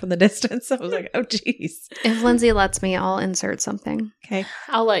hear it off in the distance. I was like, oh, geez. If Lindsay lets me, I'll insert something. Okay.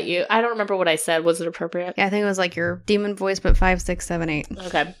 I'll let you. I don't remember what I said. Was it appropriate? Yeah, I think it was like your demon voice, but 5, 6, 7, 8.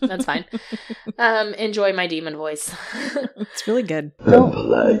 Okay, that's fine. Enjoy my demon voice. It's really good.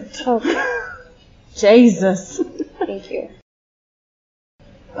 Jesus. Thank you.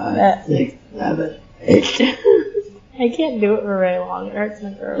 5, 6, 7, 8. I can't do it for very long. It hurts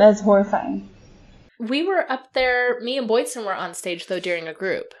my throat. That's horrifying. We were up there. Me and Boydson were on stage though during a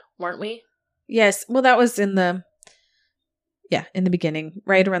group, weren't we? Yes. Well, that was in the beginning,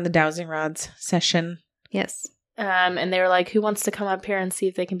 right around the dowsing rods session. Yes. And they were like, "Who wants to come up here and see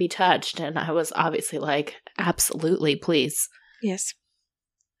if they can be touched?" And I was obviously like, "Absolutely, please." Yes.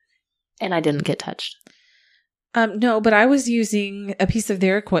 And I didn't get touched. No, but I was using a piece of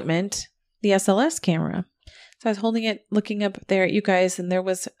their equipment, the SLS camera. So I was holding it, looking up there at you guys, and there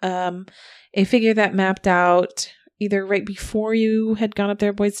was a figure that mapped out either right before you had gone up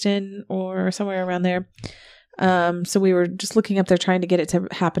there, Boydston, or somewhere around there. So we were just looking up there trying to get it to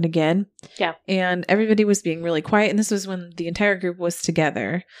happen again. Yeah. And everybody was being really quiet. And this was when the entire group was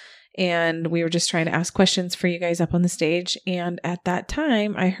together. And we were just trying to ask questions for you guys up on the stage. And at that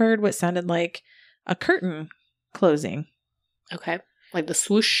time, I heard what sounded like a curtain closing. Okay. Like the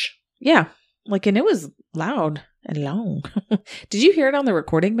swoosh. Yeah. And it was loud and long. Did you hear it on the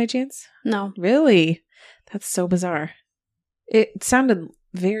recording by chance? No. Really? That's so bizarre. It sounded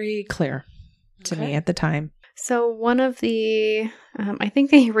very clear to me at the time. So one of the, I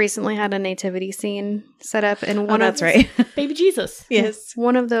think they recently had a nativity scene set up, and one that's of right. Baby Jesus. Yes.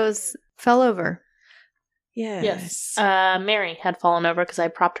 one of those fell over. Yes. Mary had fallen over because I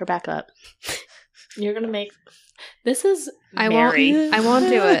propped her back up. You're going to make... This is I Mary. won't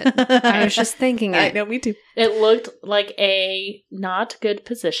do it. I was just thinking I it. know, me too. It looked like a not good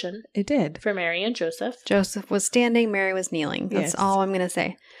position It did. for Mary and Joseph. Joseph was standing, Mary was kneeling. That's Yes. all I'm going to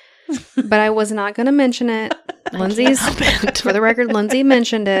say. but I was not going to mention it. Lindsay's, help it. for the record, Lindsay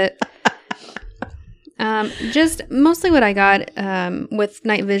mentioned it. Just mostly what I got with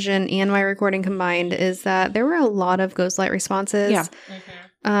night vision and my recording combined is that there were a lot of ghost light responses. Yeah.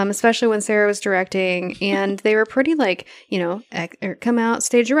 Especially when Sarah was directing, and they were pretty like, come out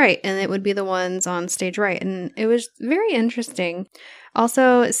stage right, and it would be the ones on stage right, and it was very interesting.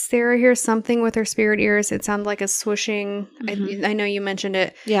 Also, Sarah hears something with her spirit ears. It sounded like a swooshing. I know you mentioned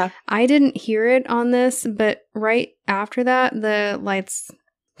it. Yeah. I didn't hear it on this, but right after that, the lights,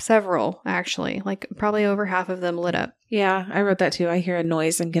 several actually, like probably over half of them lit up. Yeah, I wrote that too. I hear a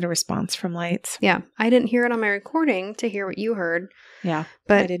noise and get a response from lights. Yeah, I didn't hear it on my recording to hear what you heard. Yeah,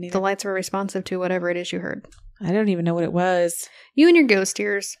 but I didn't either. The lights were responsive to whatever it is you heard. I don't even know what it was. You and your ghost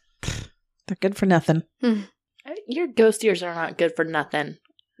ears. They're good for nothing. Your ghost ears are not good for nothing.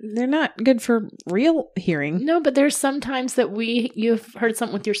 They're not good for real hearing. No, but there's sometimes that you've heard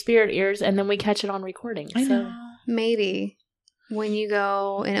something with your spirit ears and then we catch it on recording. I know. Maybe when you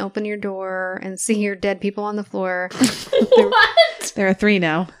go and open your door and see your dead people on the floor. What? There are 3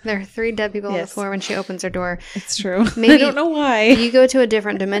 now. There are 3 dead people on the Yes. floor when she opens her door. It's true. Maybe I don't know why. You go to a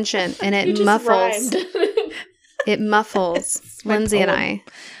different dimension and You it just muffles. rhymed. It muffles my Lindsay and poem. I.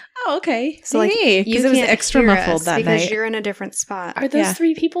 Oh, okay. So like Hey, you it was can't extra hear muffled us that because night. you're in a different spot. Are those Yeah.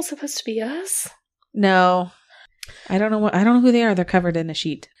 3 people supposed to be us? No, I don't know I don't know who they are. They're covered in a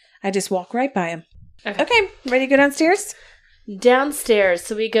sheet. I just walk right by them. Okay, ready to go downstairs? Downstairs,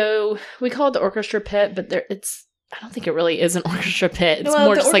 so we call it the orchestra pit, but I don't think it really is an orchestra pit. It's well,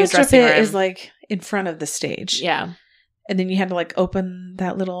 more the just like a orchestra dressing pit room. is like in front of the stage. Yeah, And then you had to like open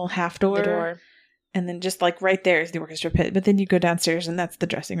that little half door. the door. And then just like right there is the orchestra pit. But then you go downstairs and that's the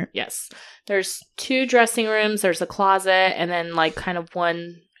dressing room. Yes. There's 2 dressing rooms, there's a closet, and then like kind of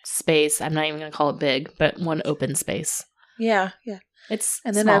one space. I'm not even going to call it big, but one open space. Yeah, yeah. It's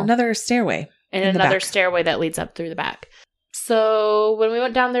And then small. another stairway. And in the another back. stairway that leads up through the back. So when we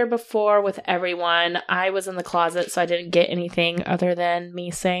went down there before with everyone, I was in the closet, so I didn't get anything other than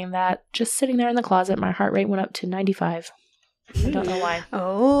me saying that just sitting there in the closet, my heart rate went up to 95. I don't know why.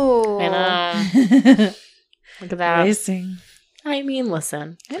 Oh. I know. Look at that. Racing. I mean,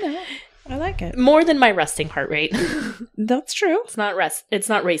 listen. I know. I like it. More than my resting heart rate. That's true. It's not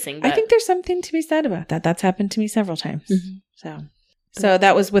racing, but I think there's something to be said about that. That's happened to me several times. Mhm. So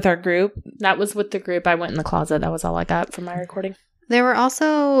that was with our group. that was with the group. I went in the closet. That was all I got from my recording. There were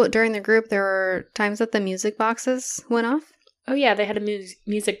also, during the group, there were times that the music boxes went off. Oh, yeah. They had a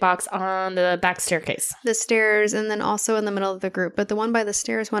music box on the back staircase. The stairs, and then also in the middle of the group. But the one by the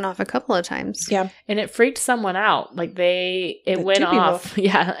stairs went off a couple of times. Yeah. And it freaked someone out. Like it went 2 people. off.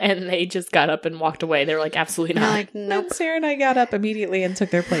 Yeah. And they just got up and walked away. They were like, absolutely And they're not. like, nope. And Sarah and I got up immediately and took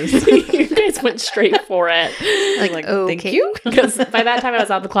their place. You guys went straight for it. Like, thank okay. you. Because by that time I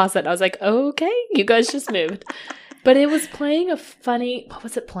was out of the closet and I was like, okay, you guys just moved. But it was playing what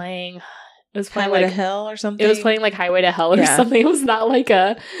was it playing? It was playing Highway to like Hell or something. it was playing like Highway to Hell or Yeah. something. It was not like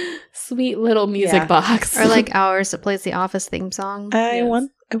a sweet little music Yeah. box. Or like ours that plays the Office theme song. I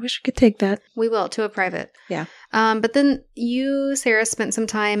wish we could take that. We will, to a private. Yeah. But then you, Sarah, spent some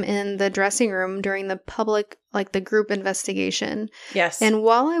time in the dressing room during the public, like the group investigation. Yes. And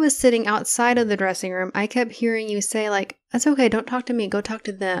while I was sitting outside of the dressing room, I kept hearing you say, like, that's okay, don't talk to me, go talk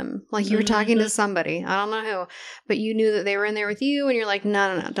to them. Like you were talking to somebody. I don't know who. But you knew that they were in there with you, and you're like,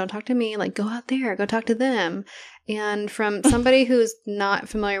 no, don't talk to me. Like, go out there, go talk to them. And from somebody who's not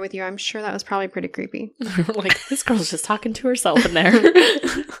familiar with you, I'm sure that was probably pretty creepy. Like, this girl's just talking to herself in there.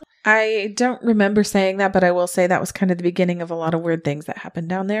 I don't remember saying that, but I will say that was kind of the beginning of a lot of weird things that happened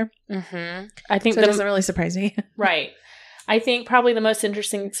down there. Mm-hmm. I think So it doesn't really surprise me. right. I think probably the most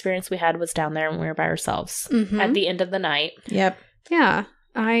interesting experience we had was down there when we were by ourselves Mhm. at the end of the night. Yep. Yeah.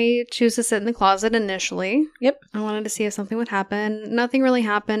 I choose to sit in the closet initially. Yep. I wanted to see if something would happen. Nothing really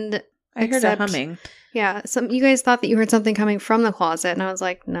happened. I heard Except- a humming. Yeah. You guys thought that you heard something coming from the closet, and I was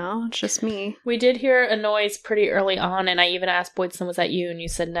like, no, it's just me. We did hear a noise pretty early on, and I even asked Boydson, was that you? And you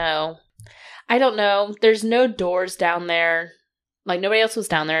said no. I don't know. There's no doors down there. Like, nobody else was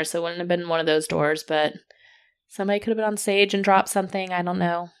down there, so it wouldn't have been one of those doors, but somebody could have been on stage and dropped something. I don't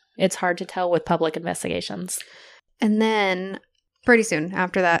know. It's hard to tell with public investigations. And then pretty soon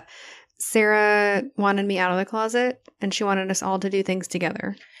after that, Sarah wanted me out of the closet, and she wanted us all to do things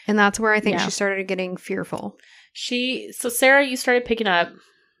together. And that's where I think Yeah. she started getting fearful. So Sarah, you started picking up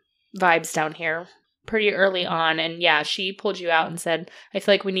vibes down here pretty early on, and yeah, she pulled you out and said, I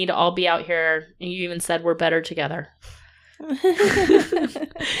feel like we need to all be out here, and you even said we're better together.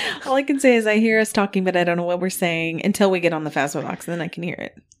 All I can say is I hear us talking, but I don't know what we're saying until we get on the Phasma box, and then I can hear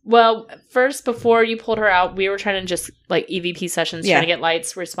it. Well, first, before you pulled her out, we were trying to just, like, EVP sessions, trying to get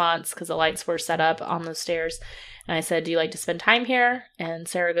Light's response, because the lights were set up on the stairs. And I said, do you like to spend time here? And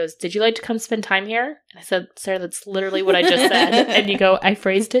Sarah goes, did you like to come spend time here? And I said, Sarah, that's literally what I just said. And you go, I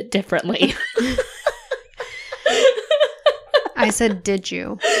phrased it differently. I said, did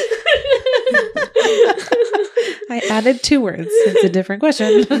you? I added 2 words. It's a different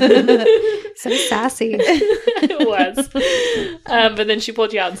question. So sassy. It was. But then she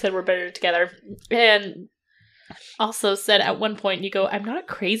pulled you out and said, we're better together. And also said at one point, you go, I'm not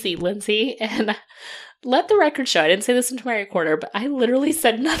crazy, Lindsay. And let the record show. I didn't say this into my recorder, but I literally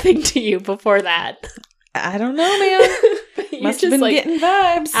said nothing to you before that. I don't know, man. You Must have been getting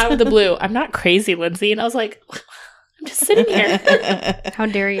vibes. out of the blue. I'm not crazy, Lindsay. And I was like, I'm just sitting here. How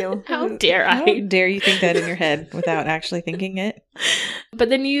dare you? How dare I? How dare you think that in your head without actually thinking it? But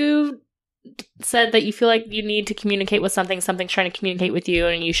then you said that you feel like you need to communicate with something's trying to communicate with you,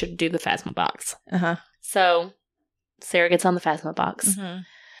 and you should do the Phasma box. Uh-huh. So Sarah gets on the Phasma box. Mm-hmm.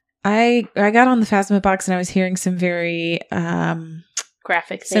 I got on the Phasma box and I was hearing some very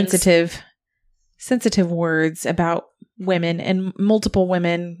Graphic things. sensitive words about women, and multiple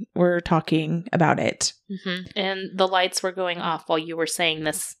women were talking about it. Mm-hmm. And the lights were going off while you were saying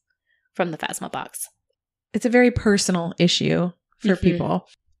this from the Phasma box. It's a very personal issue for people.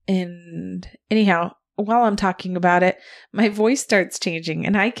 And anyhow, while I'm talking about it, my voice starts changing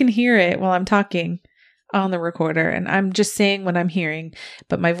and I can hear it while I'm talking on the recorder, and I'm just saying what I'm hearing,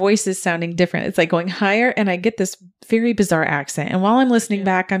 but my voice is sounding different. It's like going higher, and I get this very bizarre accent. And while I'm listening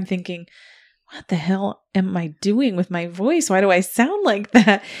back, I'm thinking, what the hell am I doing with my voice? Why do I sound like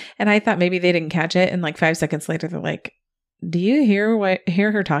that? And I thought maybe they didn't catch it. And like 5 seconds later, they're like, do you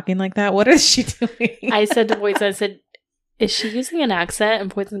hear her talking like that? What is she doing? I said to Poison, I said, is she using an accent?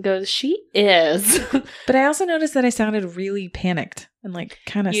 And Poison goes, she is. But I also noticed that I sounded really panicked and like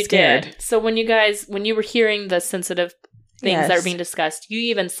kind of scared. Did. So when you were hearing the sensitive things that were being discussed, you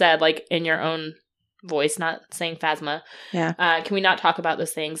even said, like, in your own voice, not saying Phasma, can we not talk about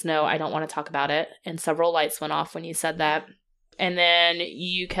those things? No, I don't want to talk about it. And several lights went off when you said that. And then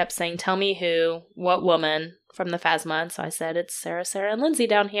you kept saying, tell me who, what woman from the Phasma. And so I said, it's Sarah, and Lindsay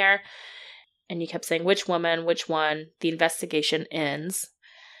down here. And you kept saying, which woman, which one, the investigation ends.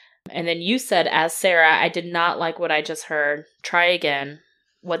 And then you said, as Sarah, I did not like what I just heard. Try again.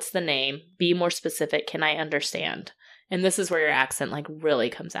 What's the name? Be more specific. Can I understand? And this is where your accent, like, really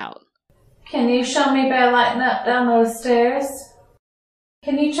comes out. Can you show me by lighting up down those stairs?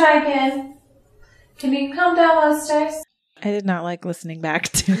 Can you try again? Can you come down those stairs? I did not like listening back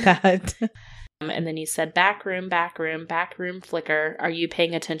to that. And then you said, back room, flicker. Are you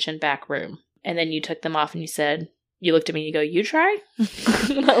paying attention, back room? And then you took them off and you said, you looked at me and you go, you try?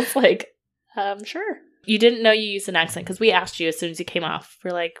 And I was like, sure. You didn't know you used an accent because we asked you as soon as you came off.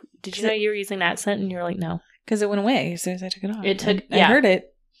 We're like, did you know you were using an accent? And you were like, no. Because it went away as soon as I took it off. I heard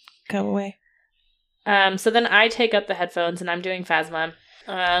it go away. So then I take up the headphones and I'm doing Phasma.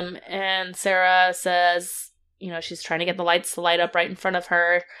 And Sarah says, she's trying to get the lights to light up right in front of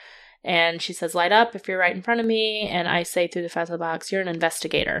her. And she says, light up if you're right in front of me. And I say through the Phasma box, you're an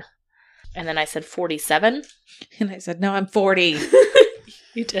investigator. And then I said 47. And I said, no, I'm 40.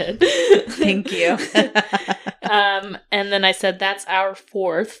 You did. Thank you. And then I said, that's our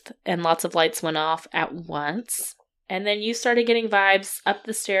 4th. And lots of lights went off at once. And then you started getting vibes up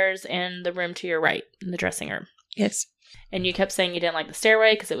the stairs and the room to your right, in the dressing room. Yes. And you kept saying you didn't like the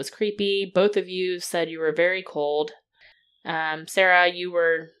stairway because it was creepy. Both of you said you were very cold. Sarah, you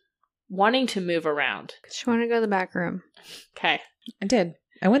were wanting to move around. She wanted to go to the back room. Okay. I did.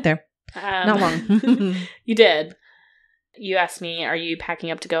 I went there. Not long. You did. You asked me, are you packing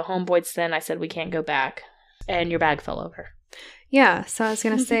up to go home, Boydston? I said, we can't go back. And your bag fell over. Yeah. So I was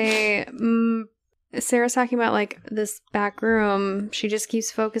going to say, Sarah's talking about like this back room. She just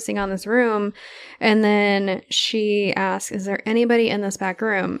keeps focusing on this room. And then she asks, is there anybody in this back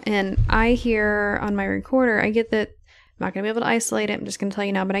room? And I hear on my recorder, I get that I'm not going to be able to isolate it. I'm just going to tell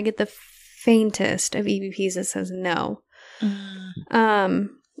you now, but I get the faintest of EVPs that says no.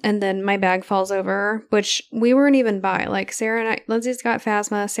 And then my bag falls over, which we weren't even by. Like Sarah and I, Lindsay's got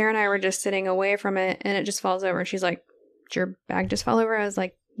Phasma. Sarah and I were just sitting away from it and it just falls over. She's like, did your bag just fall over? I was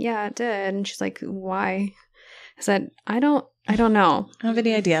like, yeah, it did. And she's like, why? I said, I don't know. I don't have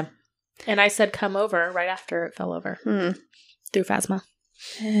any idea. And I said, come over right after it fell over. Through Phasma.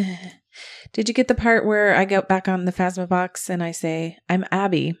 Did you get the part where I go back on the Phasma box and I say, I'm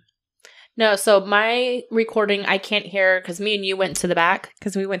Abby? No, so my recording, I can't hear because me and you went to the back.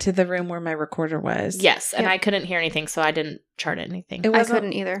 Because we went to the room where my recorder was. Yes, and Yep. I couldn't hear anything, so I didn't chart anything. It I wasn't,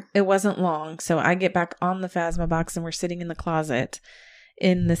 couldn't either. it wasn't long. So I get back on the Phasma box and we're sitting in the closet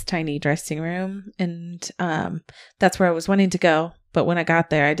in this tiny dressing room. And that's where I was wanting to go. But when I got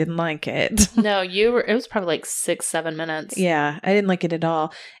there, I didn't like it. No, it was probably like 6-7 minutes. Yeah, I didn't like it at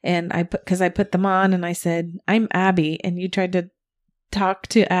all. And because I put them on and I said, I'm Abby. And you tried to talk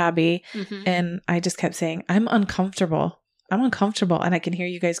to Abby. Mhm. And I just kept saying, I'm uncomfortable. I'm uncomfortable. And I can hear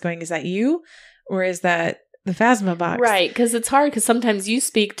you guys going, is that you? Or is that the Phasma box? Right, because it's hard because sometimes you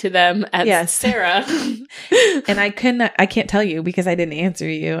speak to them as Yes. Sarah. And I can't tell you because I didn't answer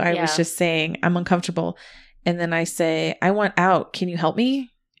you. I was Yeah. just saying, I'm uncomfortable. And then I say, I want out. Can you help me?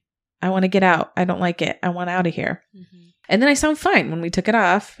 I want to get out. I don't like it. I want out of here. Mhm. And then I sound fine when we took it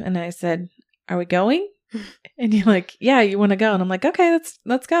off. And I said, are we going? And you're like, yeah, you want to go. And I'm like, okay,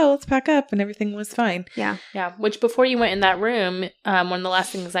 let's go. Let's pack up. And everything was fine. Yeah. Yeah, which before you went in that room, one of the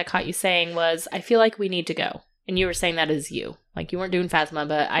last things I caught you saying was, I feel like we need to go. And you were saying that as you. Like you weren't doing Phasma,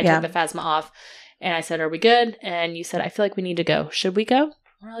 but I Yeah. took the Phasma off. And I said, are we good? And you said, I feel like we need to go. Should we go?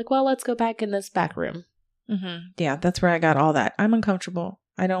 We're like, well, let's go back in this back room. Mm-hmm. Yeah, that's where I got all that. I'm uncomfortable.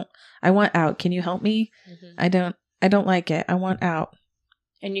 I want out. Can you help me? I don't like it. I want out.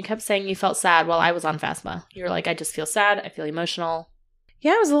 And you kept saying you felt sad while I was on Phasma. You were like, I just feel sad. I feel emotional.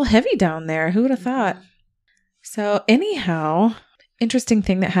 Yeah, it was a little heavy down there. Who would have thought? So anyhow, interesting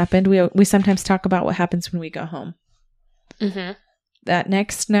thing that happened. We sometimes talk about what happens when we go home. Mm-hmm. That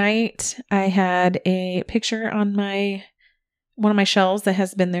next night, I had a picture on one of my shelves that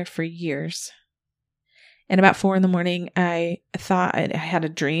has been there for years. And about 4 a.m, I thought I had a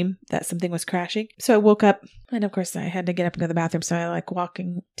dream that something was crashing. So I woke up, and of course I had to get up and go to the bathroom. So I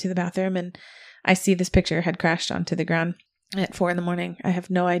walking to the bathroom, and I see this picture had crashed onto the ground at 4 a.m. I have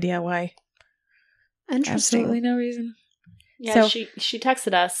no idea why. Interesting. Absolutely no reason. Yeah, So- she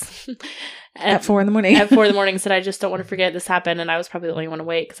texted us At 4 a.m. at 4 a.m. and said, I just don't want to forget this happened. And I was probably the only one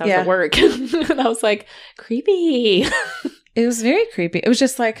awake because I was Yeah. at work. And I was like, creepy. It was very creepy. It was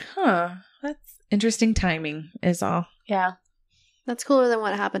just like, that's interesting timing is all. Yeah. That's cooler than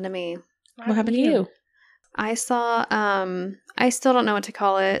what happened to me. What happened to you? I saw, I still don't know what to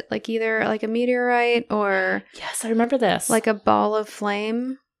call it. Like either like a meteorite or Yes, I remember this. like a ball of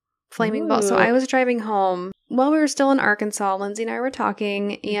flaming ball. So Ooh. I was driving home while we were still in Arkansas. Lindsay and I were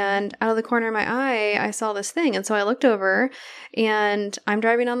talking, and out of the corner of my eye, I saw this thing. And so I looked over, and I'm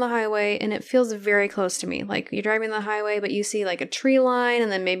driving on the highway, and it feels very close to me. Like you're driving on the highway, but you see like a tree line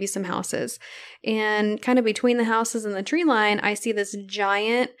and then maybe some houses. And kind of between the houses and the tree line, I see this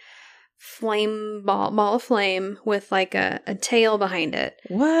giant flame ball of flame with like a tail behind it.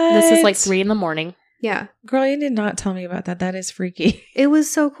 What? this is like 3 a.m. Yeah. Girl, you did not tell me about that. That is freaky. It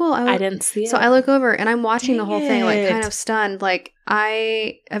was so cool. I didn't see it. So I look over and I'm watching the Dang whole thing, like kind it. of stunned. Like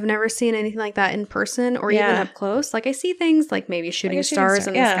I have never seen anything like that in person or even Yeah. up close. Like I see things like maybe shooting a shooting stars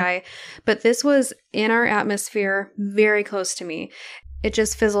star, in the yeah. sky, but this was in our atmosphere, very close to me. It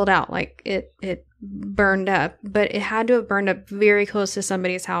just fizzled out, like it burned up, but it had to have burned up very close to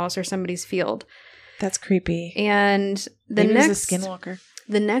somebody's house or somebody's field. That's creepy. And the Maybe it next was a skinwalker.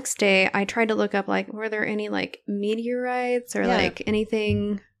 the next day I tried to look up like were there any like meteorites or Yeah. like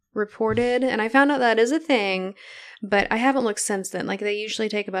anything reported, and I found out that is a thing, but I haven't looked since then. Like they usually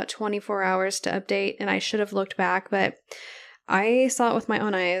take about 24 hours to update, and I should have looked back, but I saw it with my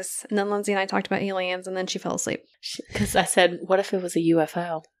own eyes. And then Lindsay and I talked about aliens, and then she fell asleep. Because I said, what if it was a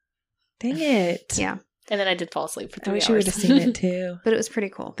UFO? Dang it. Yeah, And then I did fall asleep for 3 I hours. wish you would have seen it too. but it was pretty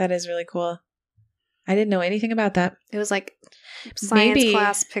cool. That is really cool. I didn't know anything about that. It was like science Maybe-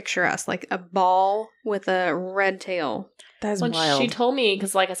 class picture us, like a ball with a red tail. That is When wild. she told me,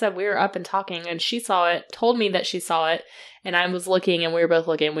 because like I said, we were up and talking, and she saw it, told me that she saw it, and I was looking, and we were both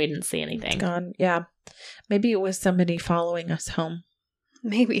looking, and we didn't see It's anything. gone. Yeah. Maybe it was somebody following us home.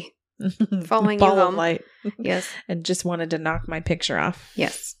 Maybe. Following you Ball of home. light. Yes. And just wanted to knock my picture off.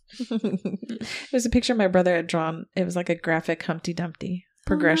 Yes. It was a picture my brother had drawn. It was like a graphic Humpty Dumpty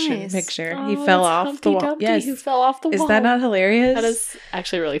progression nice. picture. Oh, He fell it's off Humpty the wall. Dumpty Yes. who fell off the Is wall. that not hilarious? That is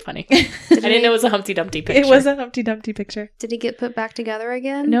actually really funny. I Did didn't know it was a Humpty Dumpty picture. It was a Humpty Dumpty picture. Did he get put back together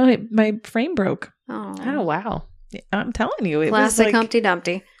again? No, my frame broke. Oh, Oh, wow. I'm telling you, it classic was like Humpty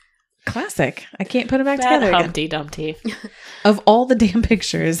Dumpty. classic. I can't put it back Bad together again. Humpty Dumpty. Of all the damn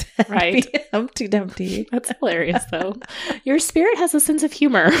pictures, Right. Humpty Dumpty. That's hilarious, though. Your spirit has a sense of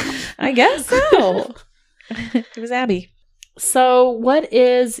humor. I guess so. It was Abby. So, what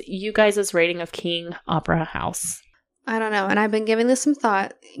is you guys' rating of King Opera House? I don't know. And I've been giving this some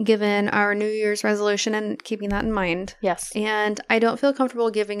thought, given our New Year's resolution and keeping that in mind. Yes. And I don't feel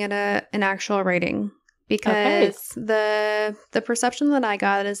comfortable giving it an actual rating because the perception that I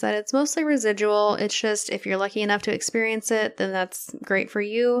got is that it's mostly residual. It's just if you're lucky enough to experience it, then that's great for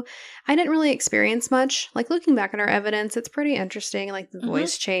you. I didn't really experience much. Like looking back at our evidence, it's pretty interesting, like the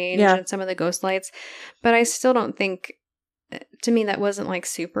voice change and some of the ghost lights. But I still don't think, to me, that wasn't like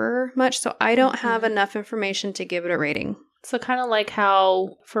super much. So I don't have enough information to give it a rating. So kind of like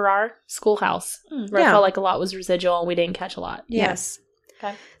how for our schoolhouse, where I felt like a lot was residual and we didn't catch a lot. Yes.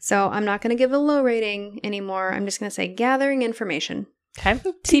 Okay. So I'm not going to give a low rating anymore. I'm just going to say gathering information. Okay.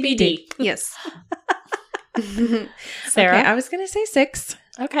 TBD. Yes. Sarah? Okay, I was going to say 6,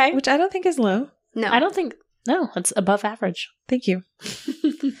 Okay. which I don't think is low. No. I don't think, no, it's above average. Thank you.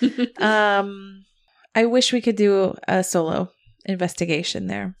 I wish we could do a solo investigation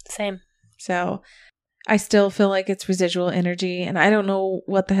there. Same. So I still feel like it's residual energy, and I don't know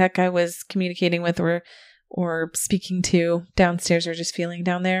what the heck I was communicating with or speaking to downstairs or just feeling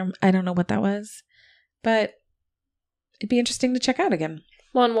down there. I don't know what that was, but it'd be interesting to check out again.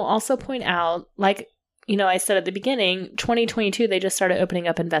 Well, and we'll also point out, like, I said at the beginning, 2022, they just started opening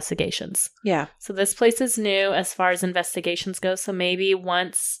up investigations. Yeah. So this place is new as far as investigations go. So maybe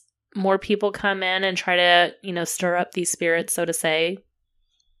once more people come in and try to, stir up these spirits, so to say,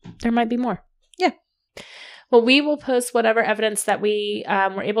 there might be more. Yeah. Well, we will post whatever evidence that we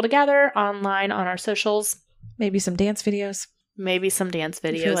were able to gather online on our socials. Maybe some dance videos. Maybe some dance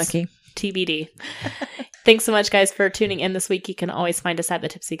videos. If you're lucky. TBD. Thanks so much, guys, for tuning in this week. You can always find us at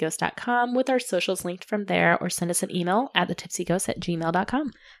thetipsyghost.com with our socials linked from there, or send us an email at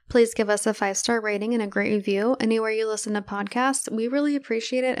thetipsyghost@gmail.com. Please give us a 5-star rating and a great review anywhere you listen to podcasts. We really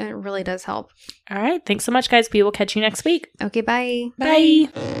appreciate it, and it really does help. All right. Thanks so much, guys. We will catch you next week. Okay, bye.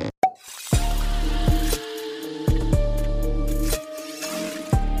 Bye.